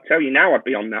 I'd tell you now, I'd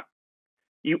be on that.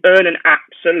 You earn an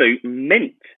absolute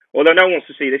mint. Although no one wants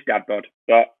to see this dad bod,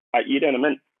 but you'd earn a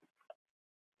mint.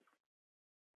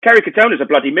 Kerry Katona's a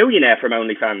bloody millionaire from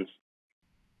OnlyFans.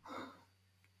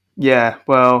 Yeah,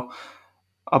 well,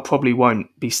 I probably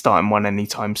won't be starting one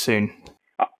anytime soon.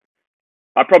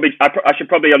 I should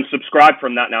probably unsubscribe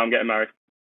from that now I'm getting married.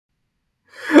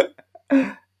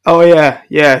 Oh yeah,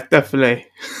 definitely.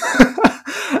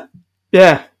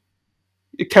 Yeah.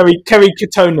 Kerry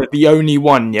Katona, the only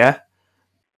one, yeah?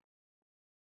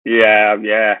 Yeah.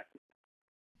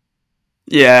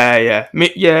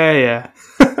 Yeah.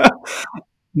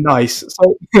 Nice.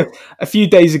 So a few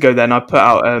days ago then I put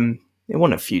out it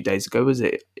wasn't a few days ago, was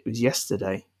it? It was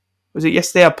yesterday. Was it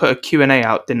yesterday I put a Q&A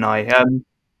out, didn't I?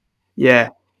 Yeah.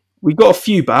 We got a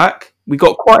few back. We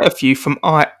got quite a few from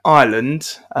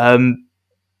Ireland.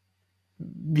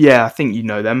 Yeah, I think you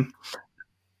know them.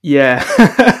 Yeah.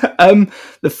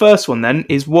 The first one then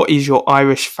is, what is your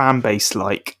Irish fan base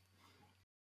like?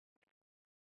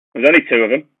 There's only two of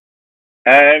them.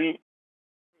 Yeah,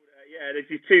 there's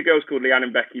these two girls called Leanne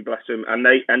and Becky, bless them, and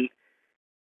they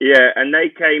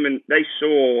came and they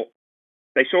saw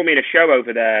me in a show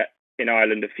over there in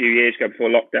Ireland a few years ago before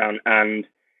lockdown, and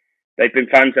they've been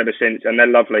fans ever since, and they're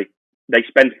lovely. They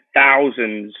spend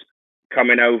thousands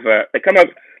coming over. They come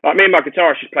over, like me and my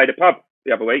guitarist just played a pub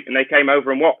the other week, and they came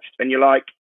over and watched, and you're like,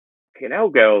 fucking hell,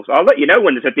 girls, I'll let you know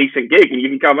when there's a decent gig and you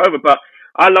can come over, but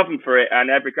I love them for it, and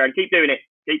keep doing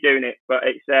it, but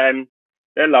it's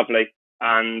they're lovely,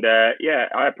 and yeah,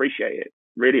 I appreciate it,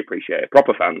 really appreciate it,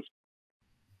 proper fans.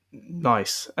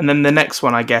 Nice. And then the next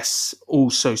one, I guess,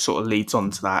 also sort of leads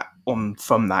on to that. On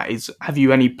from that is, have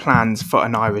you any plans for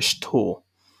an Irish tour?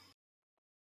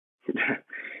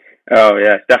 Oh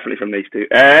yeah, definitely from these two.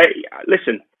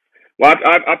 Listen, well,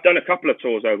 I've done a couple of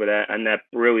tours over there, and they're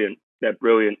brilliant. They're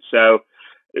brilliant. So,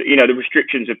 the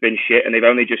restrictions have been shit, and they've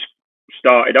only just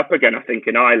started up again. I think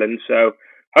in Ireland. So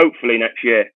hopefully next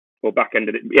year or back end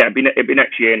of it. Yeah, it'd be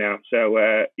next year now.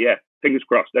 So yeah, fingers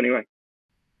crossed. Anyway.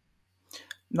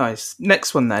 Nice.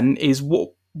 Next one then is,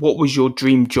 what was your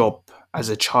dream job as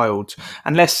a child?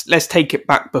 And let's take it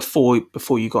back before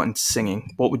you got into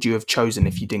singing. What would you have chosen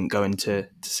if you didn't go into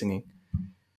singing?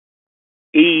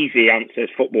 Easy answers: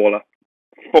 footballer.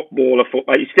 Football.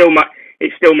 It's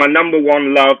still my number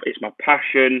one love. It's my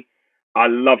passion. I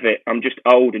love it. I'm just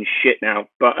old and shit now,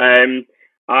 but I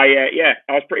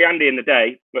was pretty handy in the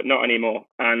day, but not anymore.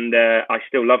 And I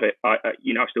still love it. I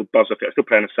still buzz off it. I still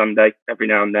play on a Sunday every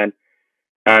now and then,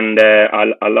 and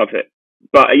I love it.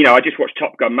 But I just watched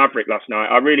Top Gun Maverick last night.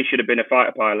 I really should have been a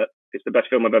fighter pilot. It's the best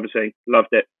film I've ever seen.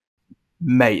 Loved it,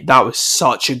 mate. That was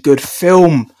such a good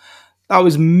film. That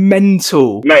was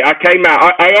mental. mate. I came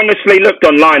out. I honestly looked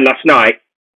online last night.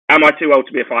 Am I too old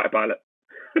to be a fighter pilot?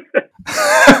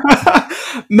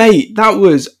 Mate, that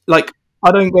was like,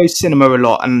 I don't go cinema a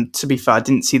lot, and to be fair, I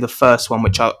didn't see the first one,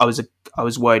 which I was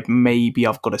worried maybe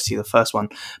I've got to see the first one.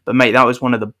 But mate, that was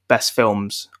one of the best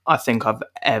films I think I've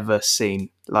ever seen.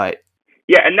 Like,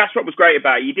 yeah, and that's what was great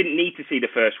about it. You didn't need to see the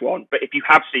first one, but if you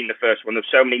have seen the first one,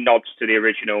 there's so many nods to the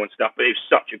original and stuff. But it was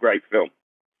such a great film.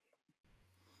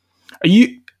 are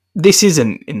you? This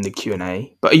isn't in the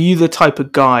Q&A, but are you the type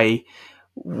of guy,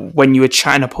 when you were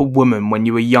chatting up a woman when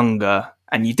you were younger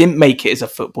and you didn't make it as a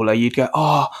footballer, you'd go,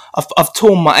 "Oh, I've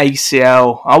torn my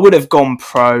ACL. I would have gone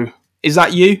pro." Is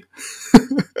that you?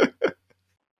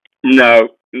 No,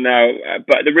 no.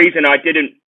 But the reason I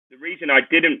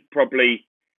didn't probably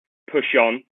push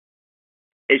on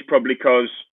is probably because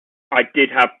I did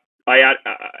have, I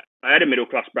had a middle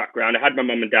class background. I had my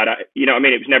mum and dad. You know what I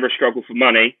mean? It was never a struggle for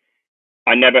money.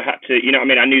 I never had to, you know what I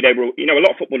mean? I knew they were, a lot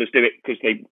of footballers do it because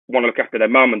they want to look after their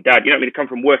mum and dad. You know what I mean? They come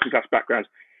from working class backgrounds.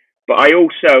 But I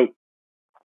also,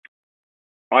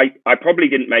 I probably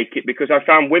didn't make it because I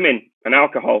found women and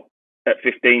alcohol at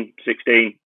 15,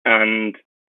 16, and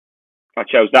I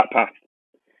chose that path.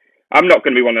 I'm not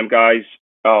going to be one of them guys.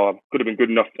 Oh, I could have been good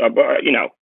enough, but I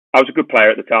was a good player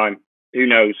at the time. Who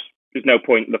knows? There's no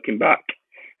point looking back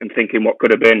and thinking what could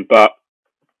have been. But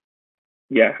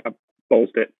yeah, I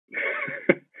ballsed it.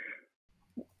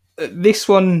 This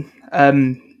one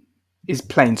is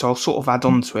plain, so I'll sort of add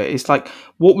on to it. It's like,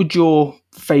 what would your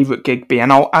favourite gig be?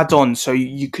 And I'll add on, so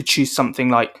you could choose something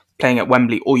like playing at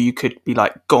Wembley, or you could be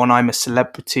like, "Go on, I'm a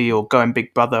Celebrity," or "Going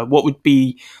Big Brother." What would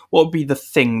be the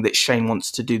thing that Shane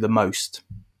wants to do the most?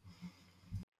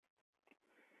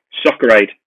 Soccer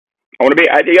Aid. I want to be.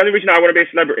 The only reason I want to be a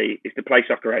celebrity is to play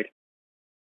Soccer Aid.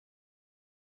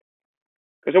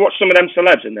 Because I watch some of them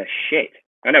celebs and they're shit.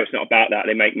 I know it's not about that;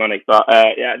 they make money, but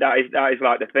yeah, that is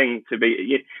like the thing to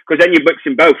be. Because then you're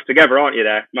mixing both together, aren't you?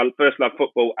 There, my first love,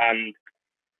 football, and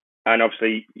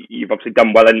obviously you've obviously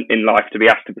done well in life to be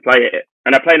asked to play it.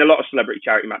 And I play in a lot of celebrity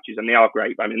charity matches, and they are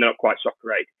great. But I mean, they're not quite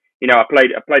Soccer Aid. I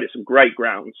played at some great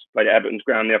grounds. Played at Everton's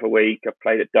ground the other week. I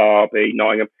played at Derby,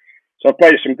 Nottingham. So I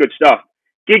played at some good stuff.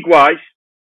 Gig wise,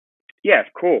 yeah,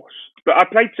 of course. But I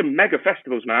played some mega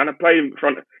festivals, man. I played in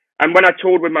front, and when I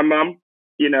toured with my mum,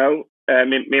 me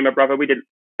and my brother, we did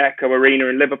Echo Arena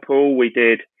in Liverpool. We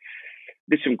did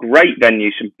some great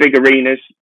venues, some big arenas.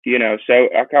 So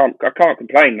I can't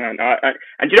complain, man.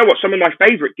 And you know what? Some of my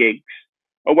favourite gigs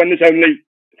are when there's only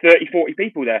 30, 40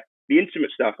 people there. The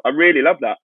intimate stuff, I really love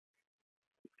that.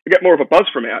 I get more of a buzz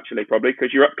from it, actually, probably,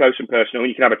 because you're up close and personal and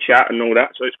you can have a chat and all that,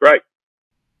 so it's great.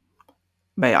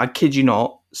 Mate, I kid you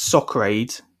not, Soccer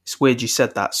Aid, it's weird you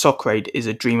said that. Soccer Aid is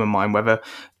a dream of mine, whether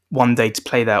one day to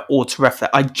play there or to ref there.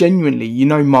 I genuinely,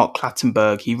 Mark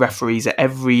Clattenburg, he referees it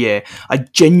every year. I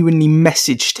genuinely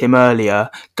messaged him earlier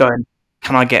going,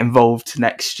 "Can I get involved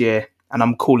next year?" And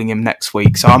I'm calling him next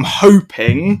week. So I'm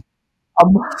hoping.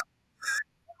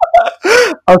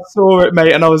 I saw it,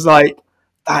 mate, and I was like,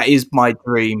 that is my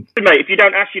dream. Mate, if you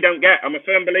don't ask, you don't get. I'm a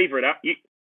firm believer in that.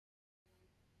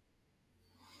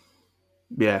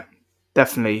 Yeah,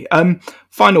 definitely.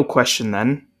 Final question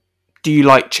then. Do you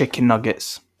like chicken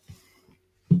nuggets?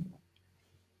 Random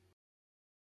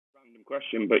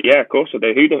question, but yeah, of course I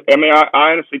do. I mean,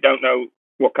 I honestly don't know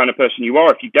what kind of person you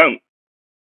are if you don't.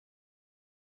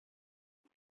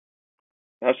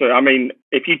 I mean,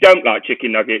 if you don't like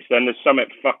chicken nuggets, then there's something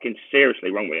fucking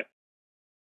seriously wrong with you.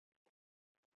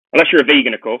 Unless you're a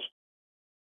vegan, of course.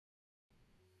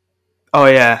 Oh,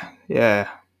 yeah.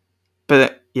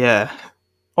 But yeah,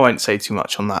 I won't say too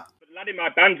much on that. But the lad in my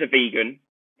band's a vegan.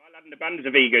 My lad in the band is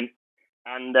a vegan,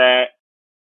 and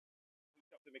he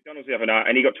stopped at McDonald's the other night,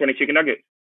 and he got 20 chicken nuggets.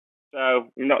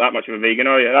 So you're not that much of a vegan,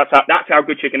 are you? That's how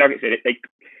good chicken nuggets are.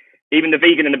 Even the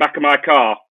vegan in the back of my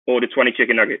car ordered 20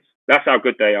 chicken nuggets. That's how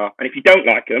good they are. And if you don't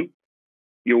like them,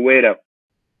 you're a weirdo.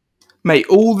 Mate,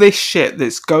 all this shit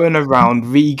that's going around,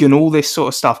 vegan, all this sort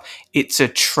of stuff, it's a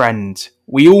trend.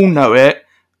 We all know it,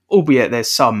 albeit there's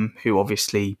some who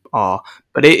obviously are,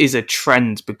 but it is a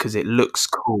trend because it looks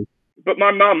cool. But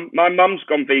my mum's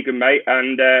gone vegan, mate,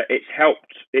 and it's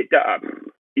helped.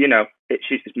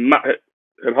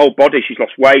 Her whole body. She's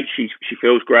lost weight. She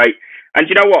feels great. And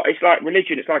you know what? It's like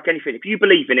religion. It's like anything. If you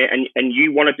believe in it and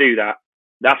you want to do that,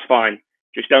 that's fine.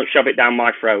 Just don't shove it down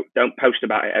my throat. Don't post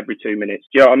about it every 2 minutes.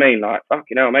 Do you know what I mean? Like,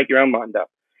 fucking hell, make your own mind up.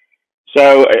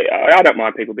 So I don't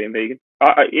mind people being vegan.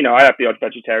 I have the odd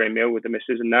vegetarian meal with the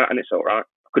missus and that, and it's all right.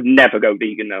 I could never go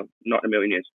vegan though, not in a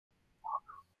million years.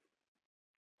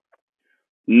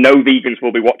 No vegans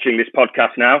will be watching this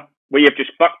podcast now. We have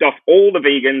just fucked off all the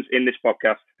vegans in this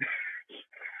podcast.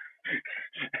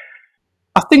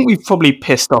 I think we've probably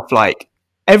pissed off like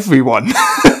everyone.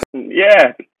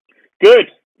 Yeah,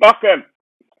 good. Fuck them.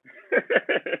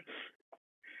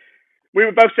 We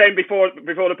were both saying before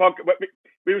the podcast.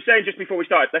 We were saying just before we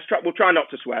started, we'll try not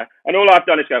to swear. And all I've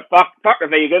done is go, fuck the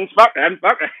vegans, fuck them,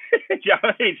 fuck them. Do you know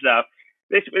what I mean, so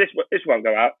this won't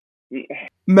go out.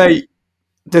 Mate,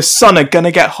 the Sun are going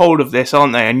to get hold of this,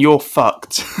 aren't they? And you're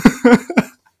fucked.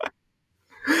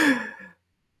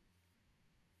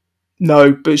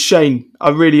 No, but Shane, I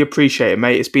really appreciate it,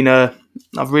 mate.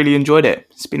 I've really enjoyed it.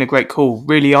 It's been a great call.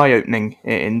 Really eye-opening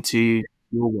into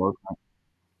your world, mate.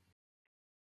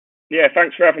 Yeah,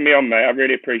 thanks for having me on, mate. I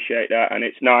really appreciate that. And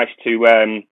it's nice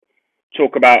to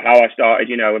talk about how I started,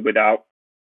 without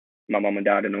my mum and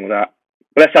dad and all that.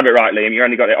 But let's have it right, Liam. You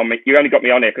only got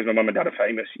me on here because my mum and dad are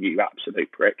famous, you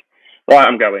absolute prick. Right,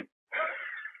 I'm going.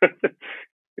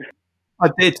 I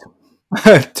did,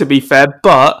 to be fair,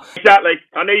 but... Exactly.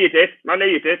 I knew you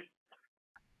did.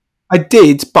 I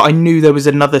did, but I knew there was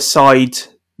another side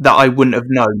that I wouldn't have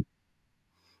known.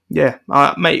 Yeah,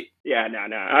 mate. Yeah,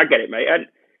 no, I get it, mate. And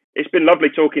it's been lovely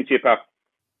talking to you, pal.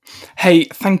 Hey,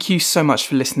 thank you so much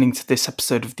for listening to this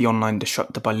episode of The Online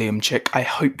Disruptor by Liam Chick. I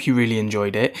hope you really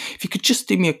enjoyed it. If you could just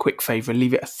do me a quick favour,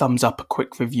 leave it a thumbs up, a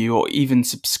quick review, or even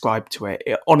subscribe to it.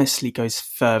 It honestly goes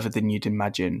further than you'd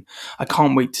imagine. I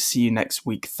can't wait to see you next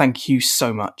week. Thank you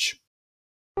so much.